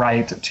Joan is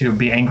right to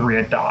be angry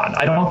at Dawn.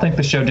 I don't think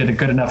the show did a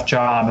good enough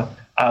job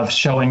of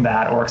showing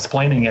that or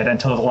explaining it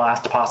until the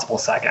last possible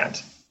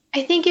second.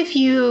 I think if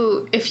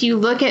you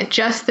look at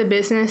just the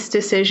business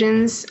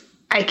decisions,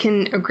 I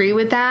can agree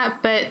with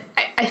that. But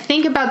I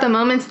think about the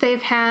moments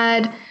they've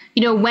had,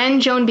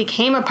 when Joan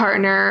became a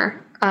partner,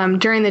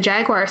 during the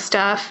Jaguar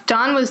stuff,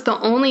 Dawn was the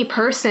only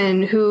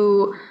person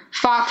who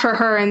fought for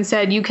her and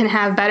said, you can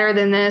have better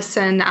than this,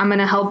 and I'm going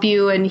to help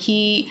you. And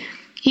he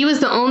was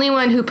the only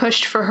one who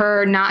pushed for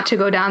her not to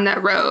go down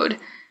that road.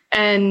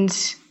 And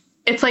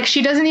it's like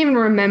she doesn't even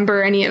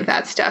remember any of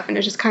that stuff, and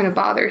it just kind of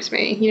bothers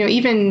me.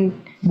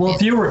 Well,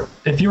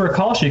 if you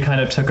recall, she kind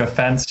of took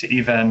offense to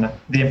even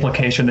the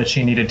implication that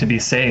she needed to be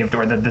saved,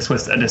 or that this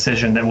was a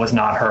decision that was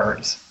not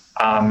hers.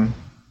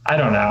 I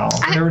don't know.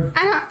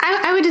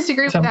 I would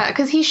disagree with that,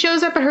 because he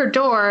shows up at her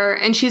door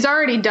and she's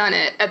already done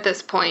it at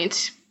this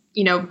point.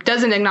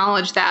 Doesn't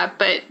acknowledge that,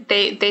 but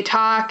they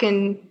talk,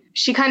 and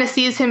she kind of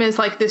sees him as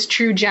like this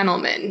true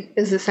gentleman,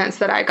 is the sense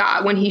that I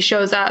got when he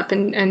shows up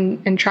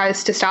and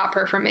tries to stop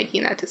her from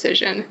making that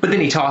decision. But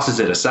then he tosses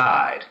it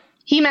aside.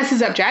 He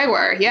messes up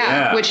Jaguar,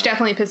 yeah, which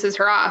definitely pisses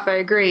her off. I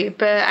agree.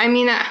 But I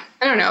mean, I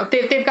don't know.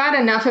 They've got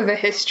enough of a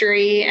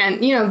history, and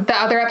the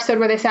other episode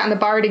where they sat in the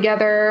bar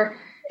together,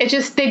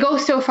 they go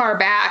so far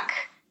back,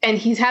 and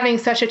he's having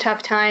such a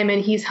tough time,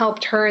 and he's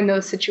helped her in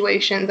those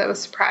situations. I was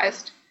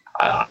surprised.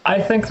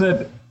 I think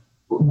that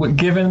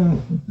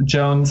given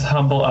Joan's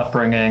humble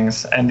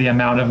upbringings and the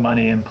amount of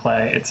money in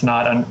play, it's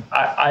not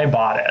I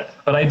bought it.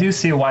 But I do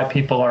see why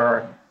people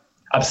are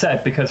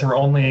upset, because her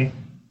only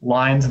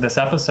lines of this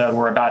episode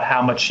were about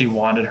how much she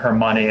wanted her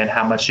money and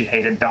how much she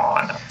hated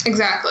Dawn.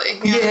 Exactly.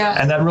 Yeah.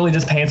 And that really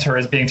just paints her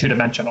as being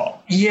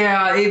two-dimensional.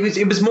 Yeah,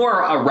 it was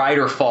more a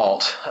writer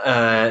fault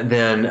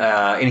than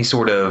any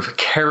sort of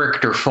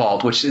character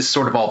fault, which is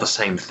sort of all the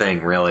same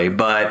thing, really.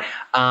 But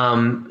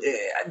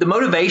the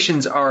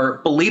motivations are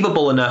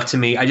believable enough to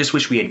me. I just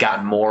wish we had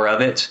gotten more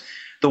of it.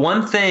 The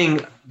one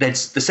thing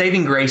that's the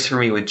saving grace for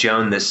me with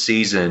Joan this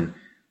season,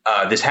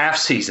 this half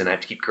season, I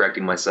have to keep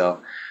correcting myself,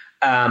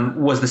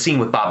 was the scene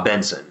with Bob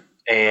Benson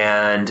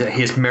and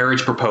his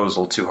marriage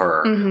proposal to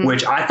her,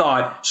 which I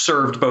thought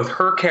served both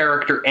her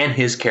character and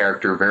his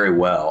character very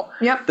well.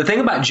 Yep. The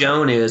thing about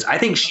Joan is I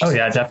think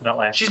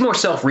she's more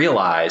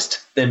self-realized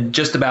than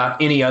just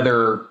about any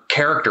other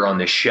character on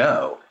this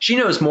show. She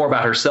knows more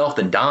about herself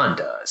than Dawn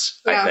does,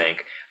 I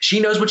think.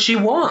 She knows what she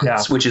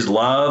wants, which is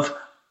love,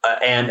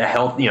 and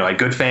a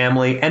good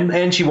family,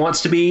 and she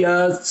wants to be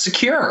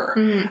secure.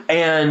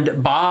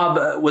 And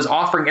Bob was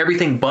offering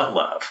everything but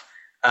love.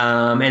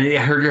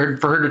 And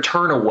for her to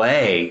turn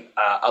away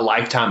a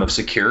lifetime of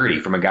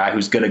security from a guy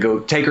who's going to go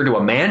take her to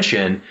a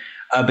mansion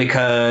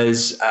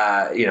because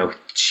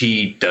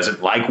she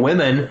doesn't like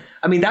women.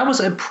 I mean, that was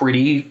a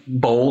pretty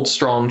bold,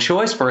 strong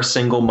choice for a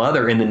single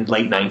mother in the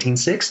late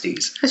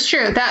 1960s. It's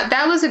true.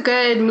 That was a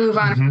good move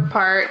on her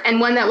part, and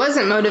one that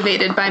wasn't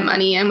motivated by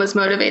money and was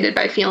motivated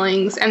by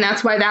feelings. And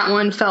that's why that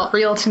one felt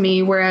real to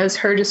me, whereas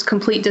her just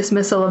complete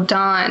dismissal of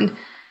Dawn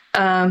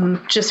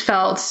just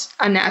felt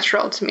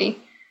unnatural to me.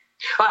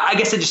 I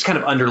guess it just kind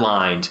of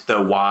underlined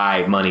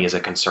why money is a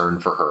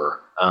concern for her,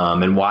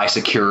 and why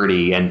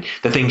security and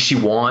the things she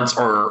wants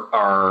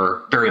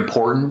are very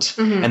important.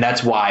 And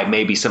that's why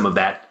maybe some of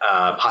that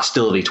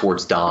hostility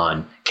towards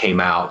Dawn came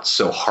out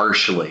so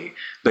harshly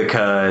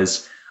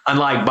because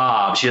unlike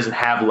Bob, she doesn't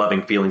have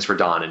loving feelings for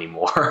Dawn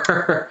anymore.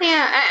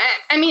 Yeah,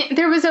 I mean,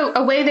 there was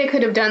a way they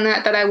could have done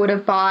that I would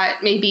have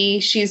bought. Maybe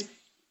she's,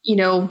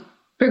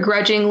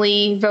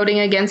 begrudgingly voting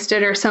against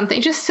it or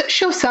something. Just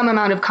show some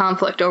amount of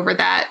conflict over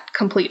that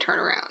complete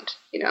turnaround,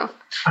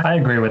 I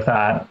agree with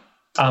that.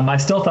 I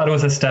still thought it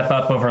was a step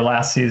up over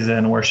last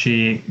season where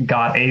she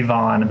got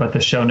Avon, but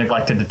the show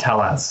neglected to tell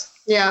us.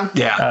 Yeah.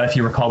 If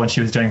you recall when she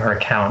was doing her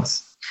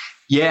accounts.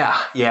 Yeah.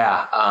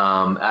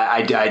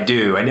 I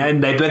do.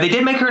 And they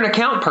did make her an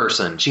account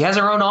person. She has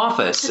her own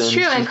office. It's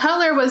true. And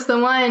Cutler was the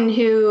one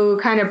who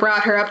kind of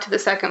brought her up to the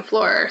second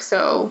floor.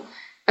 So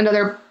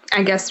another,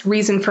 I guess,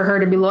 reason for her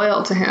to be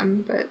loyal to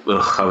him. But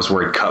I was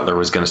worried Cutler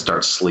was going to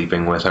start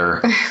sleeping with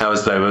her. That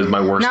was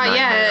my worst Not nightmare.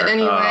 yet,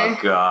 anyway. Oh,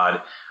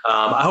 God.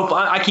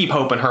 I keep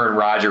hoping her and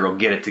Roger will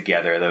get it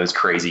together, those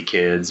crazy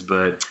kids.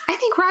 But I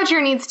think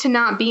Roger needs to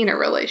not be in a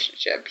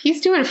relationship.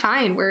 He's doing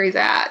fine where he's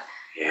at.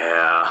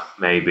 Yeah,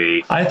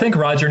 maybe. I think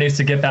Roger needs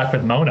to get back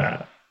with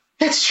Mona.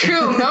 That's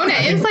true. Mona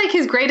is like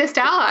his greatest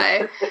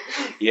ally.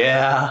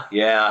 Yeah.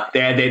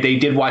 They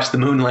did watch the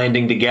moon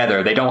landing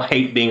together. They don't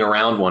hate being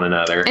around one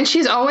another. And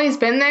she's always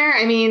been there.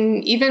 I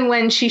mean, even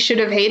when she should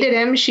have hated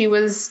him, she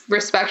was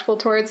respectful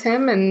towards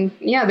him. And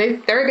yeah,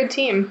 they're a good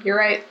team. You're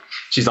right.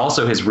 She's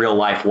also his real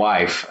life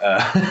wife,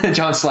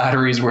 John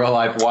Slattery's real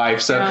life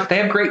wife. So They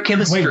have great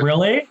chemistry. Wait,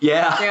 really?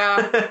 Yeah.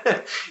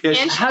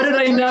 How did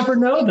I never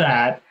know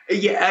that?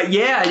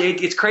 Yeah,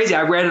 it's crazy.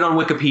 I read it on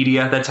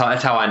Wikipedia. That's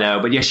how I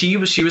know. But yeah, she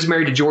was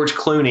married to George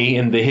Clooney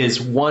in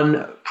his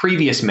one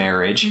previous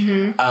marriage.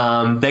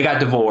 Mm-hmm. They got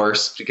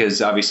divorced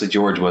because obviously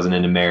George wasn't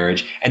into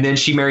marriage, and then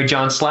she married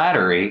John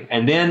Slattery,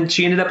 and then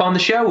she ended up on the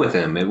show with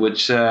him.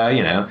 Which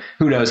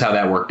who knows how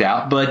that worked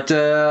out, but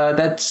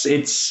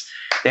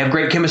they have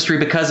great chemistry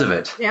because of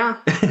it. Yeah.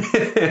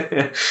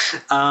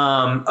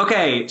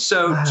 Okay,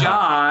 so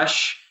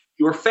Josh,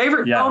 your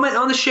favorite moment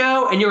on the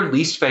show and your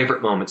least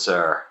favorite moment,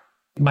 sir.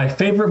 My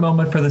favorite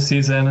moment for the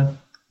season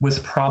was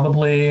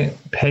probably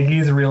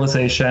Peggy's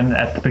realization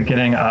at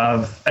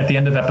the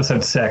end of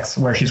episode 6,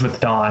 where she's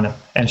with Dawn,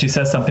 and she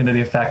says something to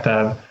the effect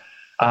of,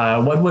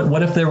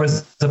 what if there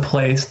was a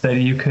place that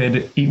you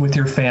could eat with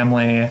your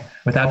family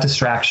without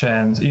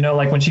distractions?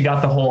 Like when she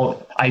got the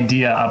whole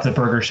idea of the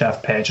Burger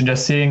Chef page, and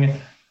just seeing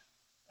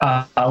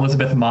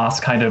Elizabeth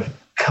Moss kind of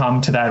come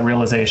to that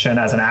realization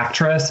as an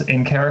actress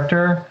in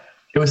character.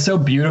 It was so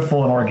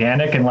beautiful and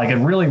organic, and it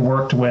really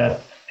worked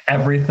with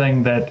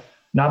everything that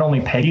not only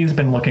Peggy's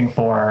been looking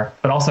for,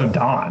 but also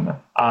Dawn.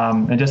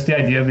 And just the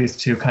idea of these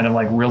two kind of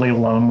really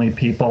lonely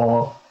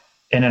people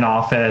in an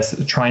office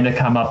trying to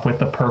come up with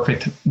the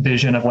perfect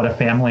vision of what a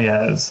family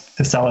is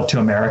to sell it to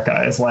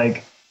America is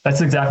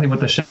that's exactly what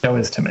the show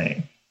is to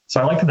me.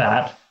 So I liked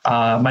that.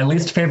 My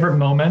least favorite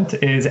moment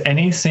is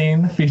any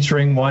scene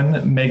featuring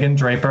one Megan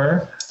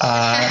Draper.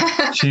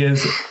 She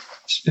has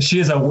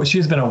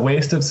been a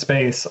waste of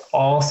space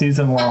all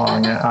season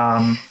long.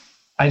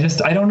 I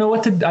don't know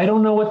what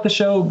the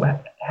show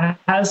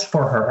has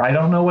for her. I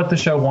don't know what the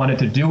show wanted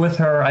to do with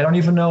her. I don't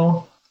even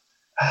know.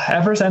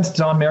 Ever since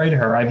Dawn married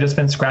her, I've just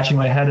been scratching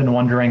my head and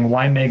wondering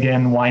why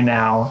Megan, why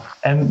now?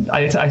 And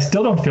I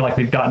still don't feel like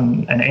we've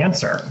gotten an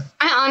answer.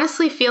 I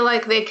honestly feel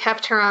like they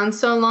kept her on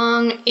so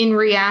long in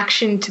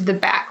reaction to the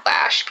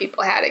backlash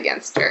people had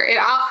against her.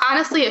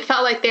 It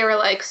felt like they were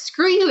like,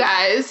 screw you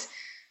guys,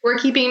 we're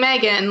keeping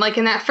Megan. Like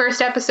in that first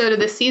episode of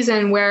the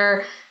season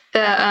where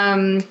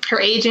her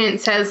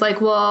agent says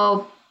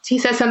he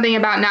says something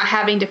about not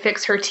having to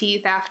fix her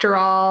teeth after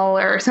all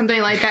or something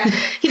like that.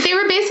 They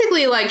were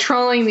basically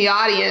trolling the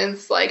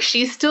audience,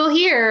 she's still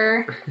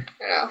here.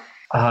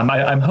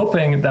 I'm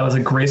hoping that was a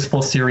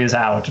graceful series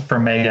out for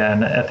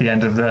Megan at the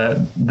end of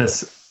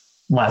this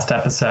last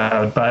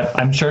episode, but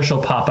I'm sure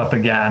she'll pop up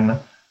again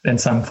in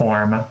some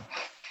form.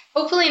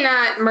 Hopefully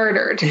not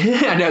murdered.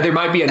 I know there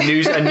might be a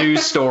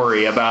news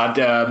story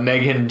about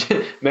Megan,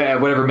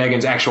 whatever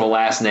Megan's actual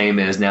last name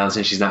is now,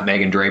 since she's not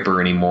Megan Draper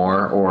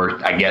anymore,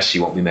 or I guess she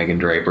won't be Megan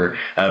Draper,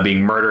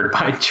 being murdered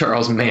by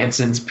Charles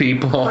Manson's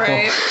people.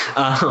 Right.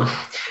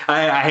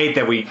 I hate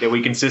that we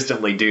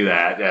consistently do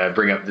that,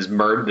 bring up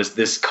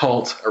this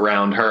cult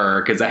around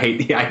her, because I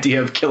hate the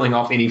idea of killing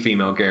off any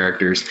female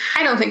characters.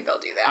 I don't think they'll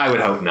do that. I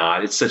would hope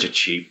not. It's such a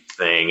cheap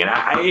thing.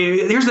 And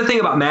here's the thing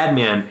about Mad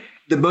Men.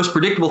 The most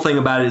predictable thing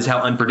about it is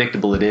how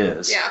unpredictable it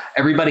is. Yeah.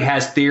 Everybody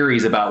has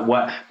theories about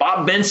what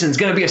Bob Benson's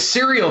going to be a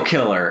serial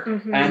killer.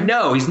 Mm-hmm. And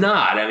no, he's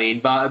not. I mean,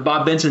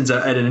 Bob Benson's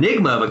an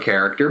enigma of a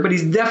character, but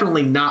he's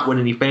definitely not what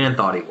any fan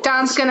thought he was.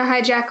 Don's going to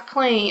hijack a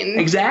plane.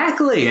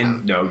 Exactly.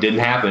 And no, it didn't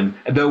happen.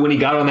 Though when he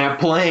got on that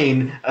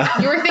plane,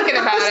 you were thinking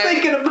about it. I was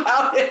thinking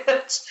about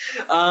it.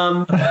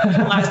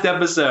 Last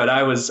episode,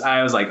 I was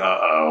like,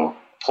 uh-oh,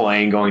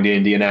 plane going to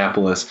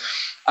Indianapolis.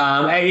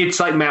 It's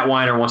like Matt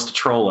Weiner wants to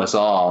troll us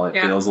all, it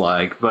feels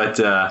like. But,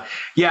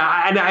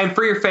 and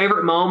for your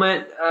favorite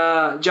moment,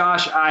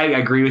 Josh, I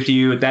agree with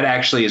you. That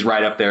actually is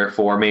right up there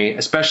for me,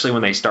 especially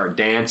when they start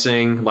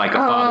dancing like a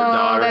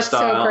father-daughter that's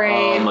style. So great.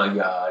 Oh, my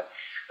God.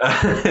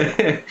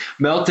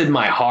 melted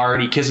my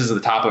heart. He kisses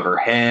the top of her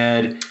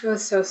head. It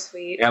was so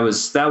sweet. That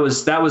was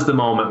the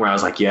moment where I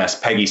was like, yes,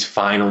 Peggy's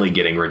finally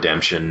getting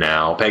redemption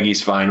now.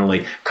 Peggy's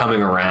finally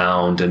coming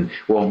around, and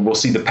we'll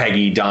see the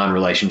Peggy Don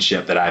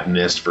relationship that I've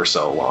missed for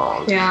so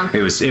long. Yeah.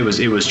 It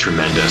was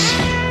tremendous.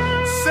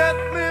 Set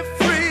me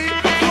free,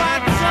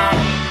 what's up,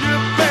 you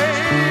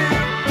babe?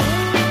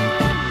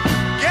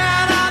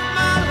 Get out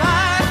my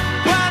life,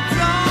 what's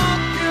up,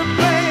 you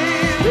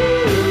babe?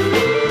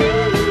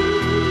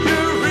 You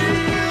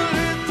really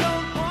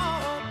don't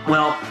want.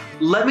 Well,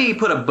 let me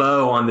put a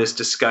bow on this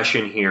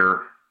discussion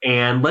here,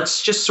 and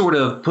let's just sort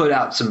of put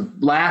out some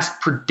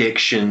last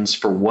predictions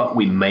for what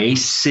we may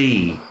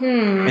see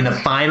in the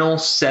final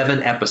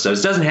 7 episodes.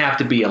 It doesn't have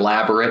to be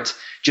elaborate.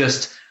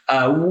 Just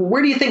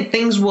where do you think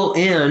things will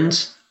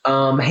end?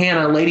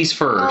 Hannah, ladies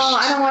first. Oh,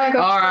 I don't want to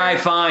go All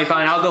first. right,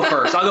 fine. I'll go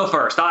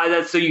first.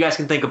 That's so you guys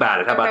can think about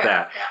it. How about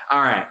that?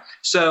 All right.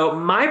 So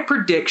my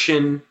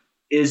prediction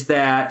is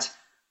that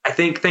I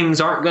think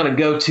things aren't going to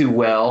go too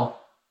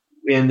well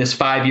in this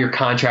 5-year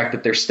contract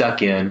that they're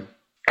stuck in.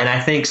 And I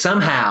think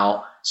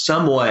somehow,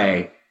 some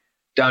way,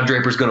 Don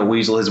Draper's going to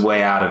weasel his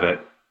way out of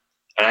it.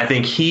 And I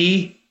think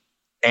he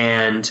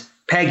and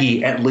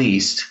Peggy, at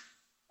least,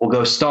 will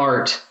go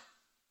start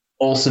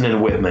Olsen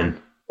and Whitman.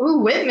 Ooh,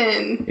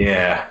 Whitman.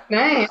 Yeah.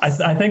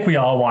 Nice. I think we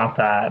all want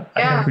that.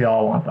 Yeah. I think we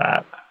all want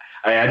that.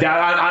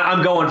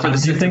 I'm going for the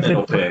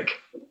sentimental pick.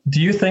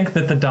 Do you think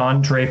that the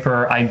Don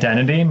Draper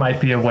identity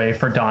might be a way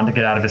for Don to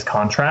get out of his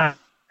contract?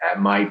 That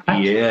might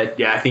be it.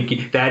 Yeah, I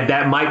think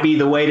that might be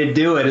the way to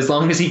do it, as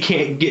long as he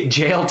can't get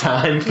jail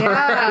time for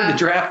the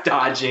draft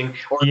dodging.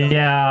 Or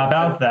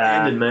about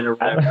that. Abandonment or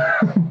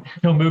whatever.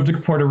 He'll move to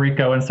Puerto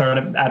Rico and start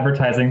an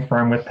advertising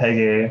firm with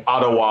Peggy.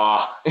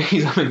 Ottawa.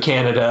 He's up in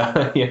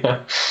Canada.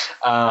 Yeah.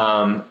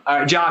 All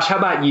right, Josh, how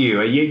about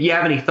you? You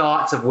have any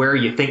thoughts of where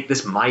you think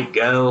this might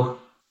go?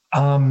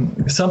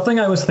 Something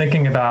I was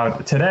thinking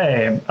about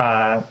today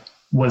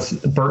was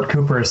Bert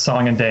Cooper's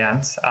Song and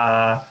Dance.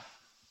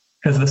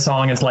 Because the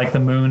song is like the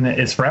moon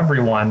is for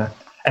everyone.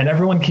 And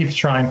everyone keeps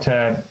trying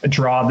to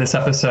draw this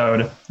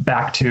episode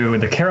back to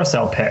the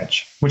carousel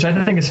pitch, which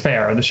I think is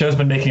fair. The show's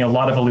been making a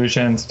lot of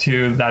allusions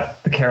to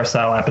the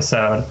carousel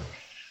episode.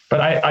 But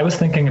I was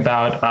thinking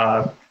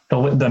about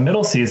the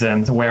middle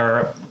seasons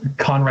where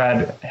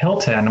Conrad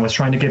Hilton was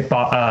trying to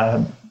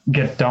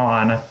get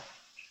Dawn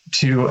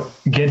to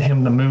get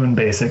him the moon,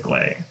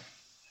 basically.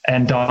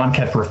 And Dawn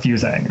kept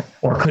refusing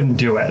or couldn't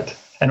do it.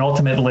 And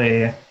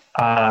ultimately,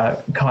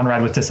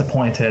 Conrad was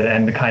disappointed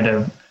and kind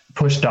of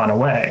pushed Dawn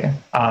away.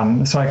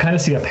 So I kind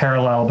of see a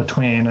parallel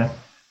between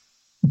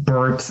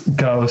Bert's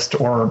ghost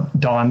or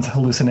Dawn's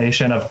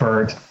hallucination of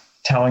Bert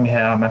telling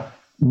him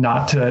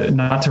not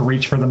to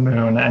reach for the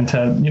moon and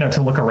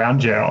to look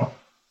around you,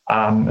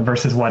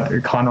 versus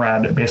what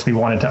Conrad basically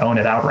wanted to own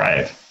it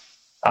outright.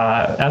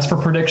 As for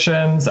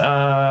predictions,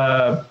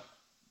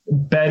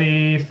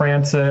 Betty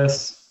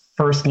Francis,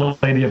 First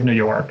Lady of New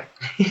York.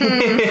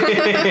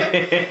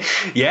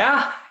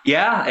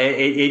 Yeah,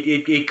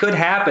 it could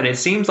happen. It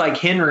seems like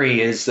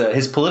Henry is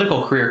his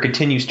political career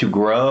continues to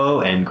grow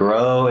and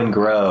grow and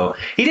grow.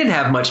 He didn't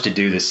have much to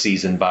do this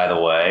season, by the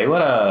way.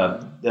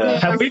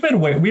 Have we've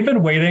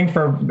been waiting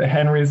for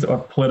Henry's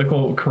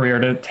political career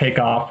to take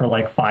off for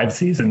like 5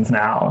 seasons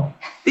now.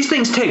 These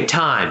things take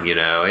time, you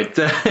know.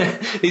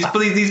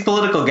 These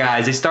political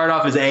guys, they start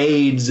off as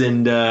aides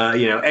and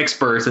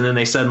experts, and then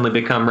they suddenly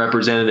become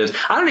representatives.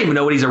 I don't even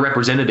know what he's a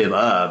representative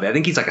of. I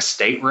think he's like a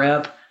state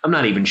rep. I'm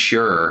not even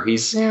sure.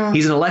 He's an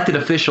elected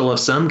official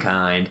of some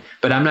kind,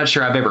 but I'm not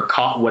sure I've ever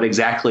caught what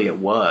exactly it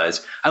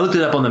was. I looked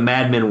it up on the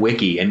Mad Men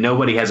wiki, and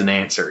nobody has an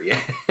answer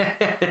yet.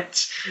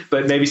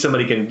 But maybe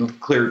somebody can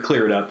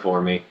clear it up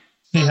for me.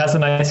 He has a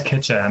nice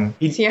kitchen.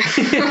 He's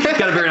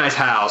got a very nice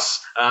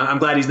house. I'm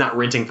glad he's not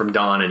renting from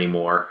Dawn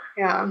anymore.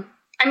 Yeah.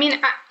 I mean,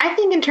 I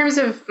think in terms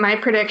of my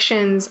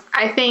predictions,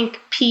 I think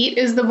Pete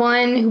is the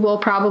one who will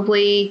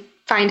probably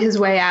find his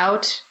way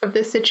out of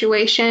this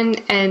situation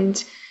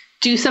and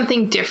do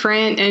something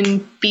different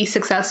and be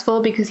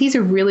successful, because he's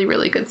a really,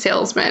 really good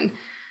salesman.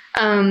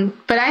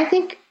 But I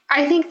think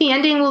the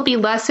ending will be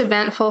less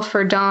eventful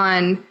for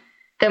Dawn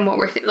than what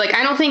we're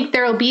I don't think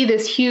there'll be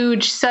this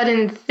huge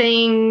sudden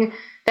thing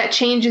that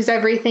changes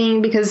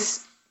everything,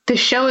 because the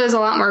show is a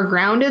lot more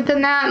grounded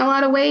than that in a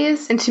lot of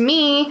ways. And to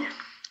me,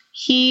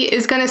 he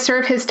is going to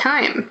serve his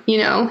time.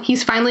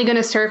 He's finally going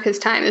to serve his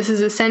time. This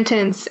is a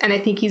sentence, and I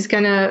think he's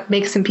going to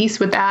make some peace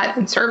with that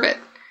and serve it.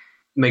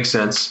 Makes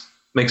sense.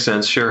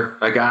 Sure.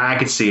 I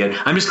could see it.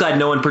 I'm just glad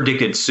no one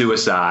predicted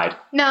suicide.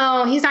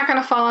 No, he's not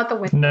going to fall out the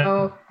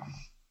window.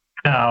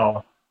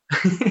 No.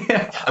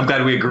 I'm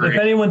glad we agree. If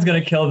anyone's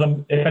going to kill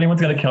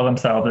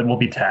themselves, it will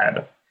be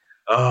Ted.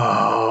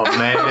 Oh,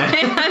 man.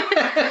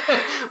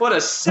 What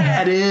a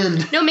sad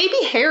end. No, maybe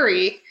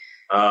Harry.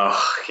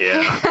 Oh,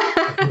 yeah.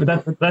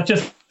 That's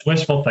just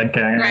Wishful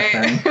thinking. Right.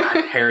 I think.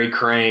 Harry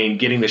Crane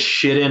getting the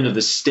shit end of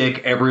the stick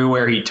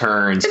everywhere he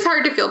turns. It's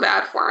hard to feel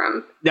bad for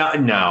him. No.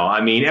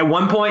 I mean, at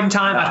one point in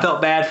time, I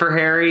felt bad for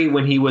Harry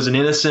when he was an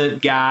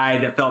innocent guy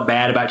that felt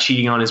bad about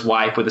cheating on his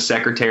wife with a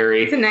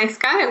secretary. He's a nice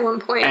guy at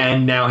one point.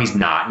 And now he's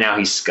not. Now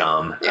he's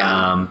scum.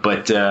 Yeah.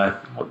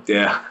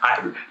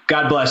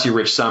 God bless you,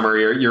 Rich Sommer.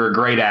 You're a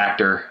great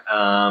actor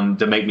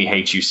to make me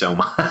hate you so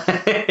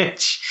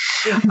much.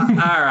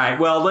 All right.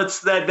 Well, that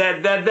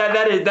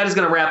is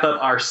going to wrap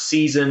up our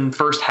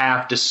first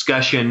half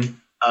discussion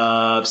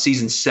of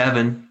season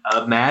 7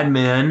 of Mad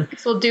Men.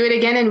 So we'll do it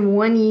again in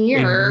 1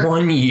 year. In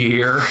 1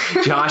 year.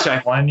 Josh,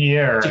 1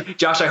 year.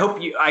 Josh, I hope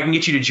I can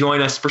get you to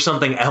join us for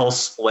something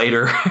else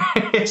later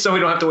so we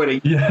don't have to wait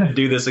a year to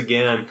do this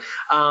again.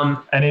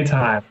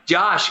 Anytime.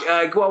 Josh,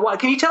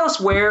 can you tell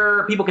us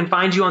where people can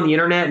find you on the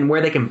internet and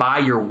where they can buy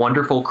your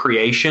wonderful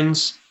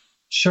creations?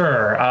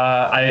 Sure.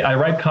 I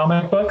write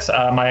comic books.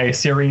 My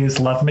series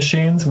Love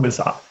Machines was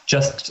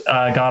just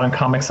got on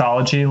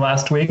Comixology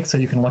last week, so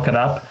you can look it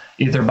up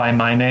either by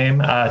my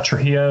name,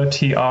 Trujillo,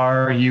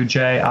 Trujillo,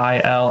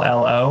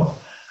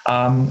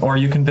 or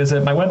you can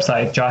visit my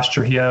website,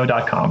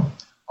 joshtrujillo.com.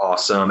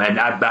 Awesome, and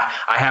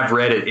I have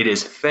read it. It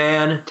is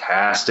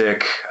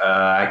fantastic.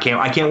 I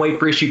can't wait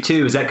for issue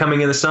 2. Is that coming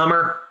in the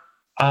summer?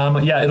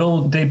 Yeah,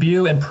 it'll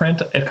debut in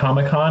print at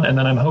Comic-Con, and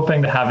then I'm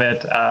hoping to have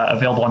it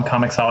available on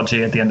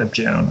Comixology at the end of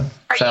June.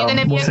 Are you going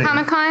to be at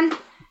Comic-Con?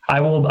 I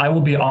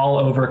will be all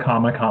over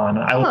Comic-Con.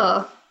 I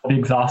will be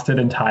exhausted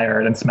and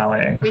tired and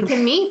smelly. We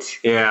can meet.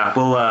 Yeah,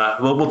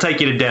 we'll take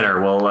you to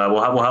dinner.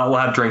 We'll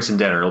have drinks and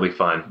dinner. It'll be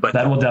fun. But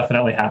that will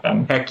definitely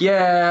happen. Heck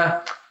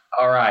yeah!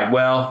 All right.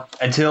 Well,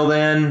 until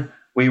then,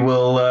 we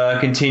will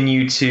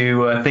continue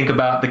to think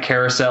about the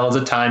carousel as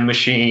a time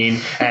machine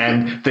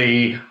and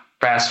the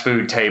fast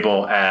food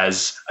table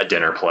as a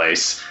dinner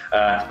place.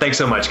 Thanks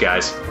so much,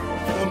 guys.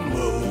 The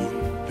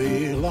moon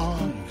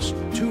belongs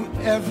to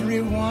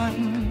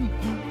everyone.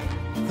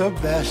 The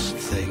best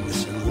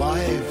things in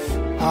life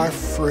are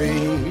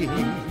free.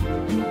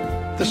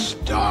 The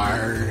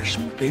stars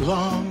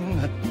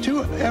belong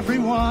to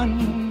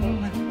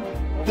everyone.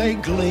 They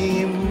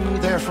gleam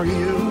there for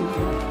you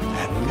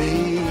and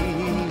me.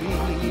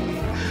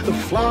 The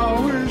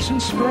flowers in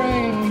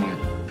spring,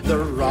 the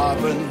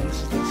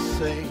robins that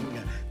sing,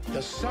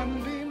 the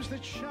sunbeams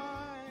that shine.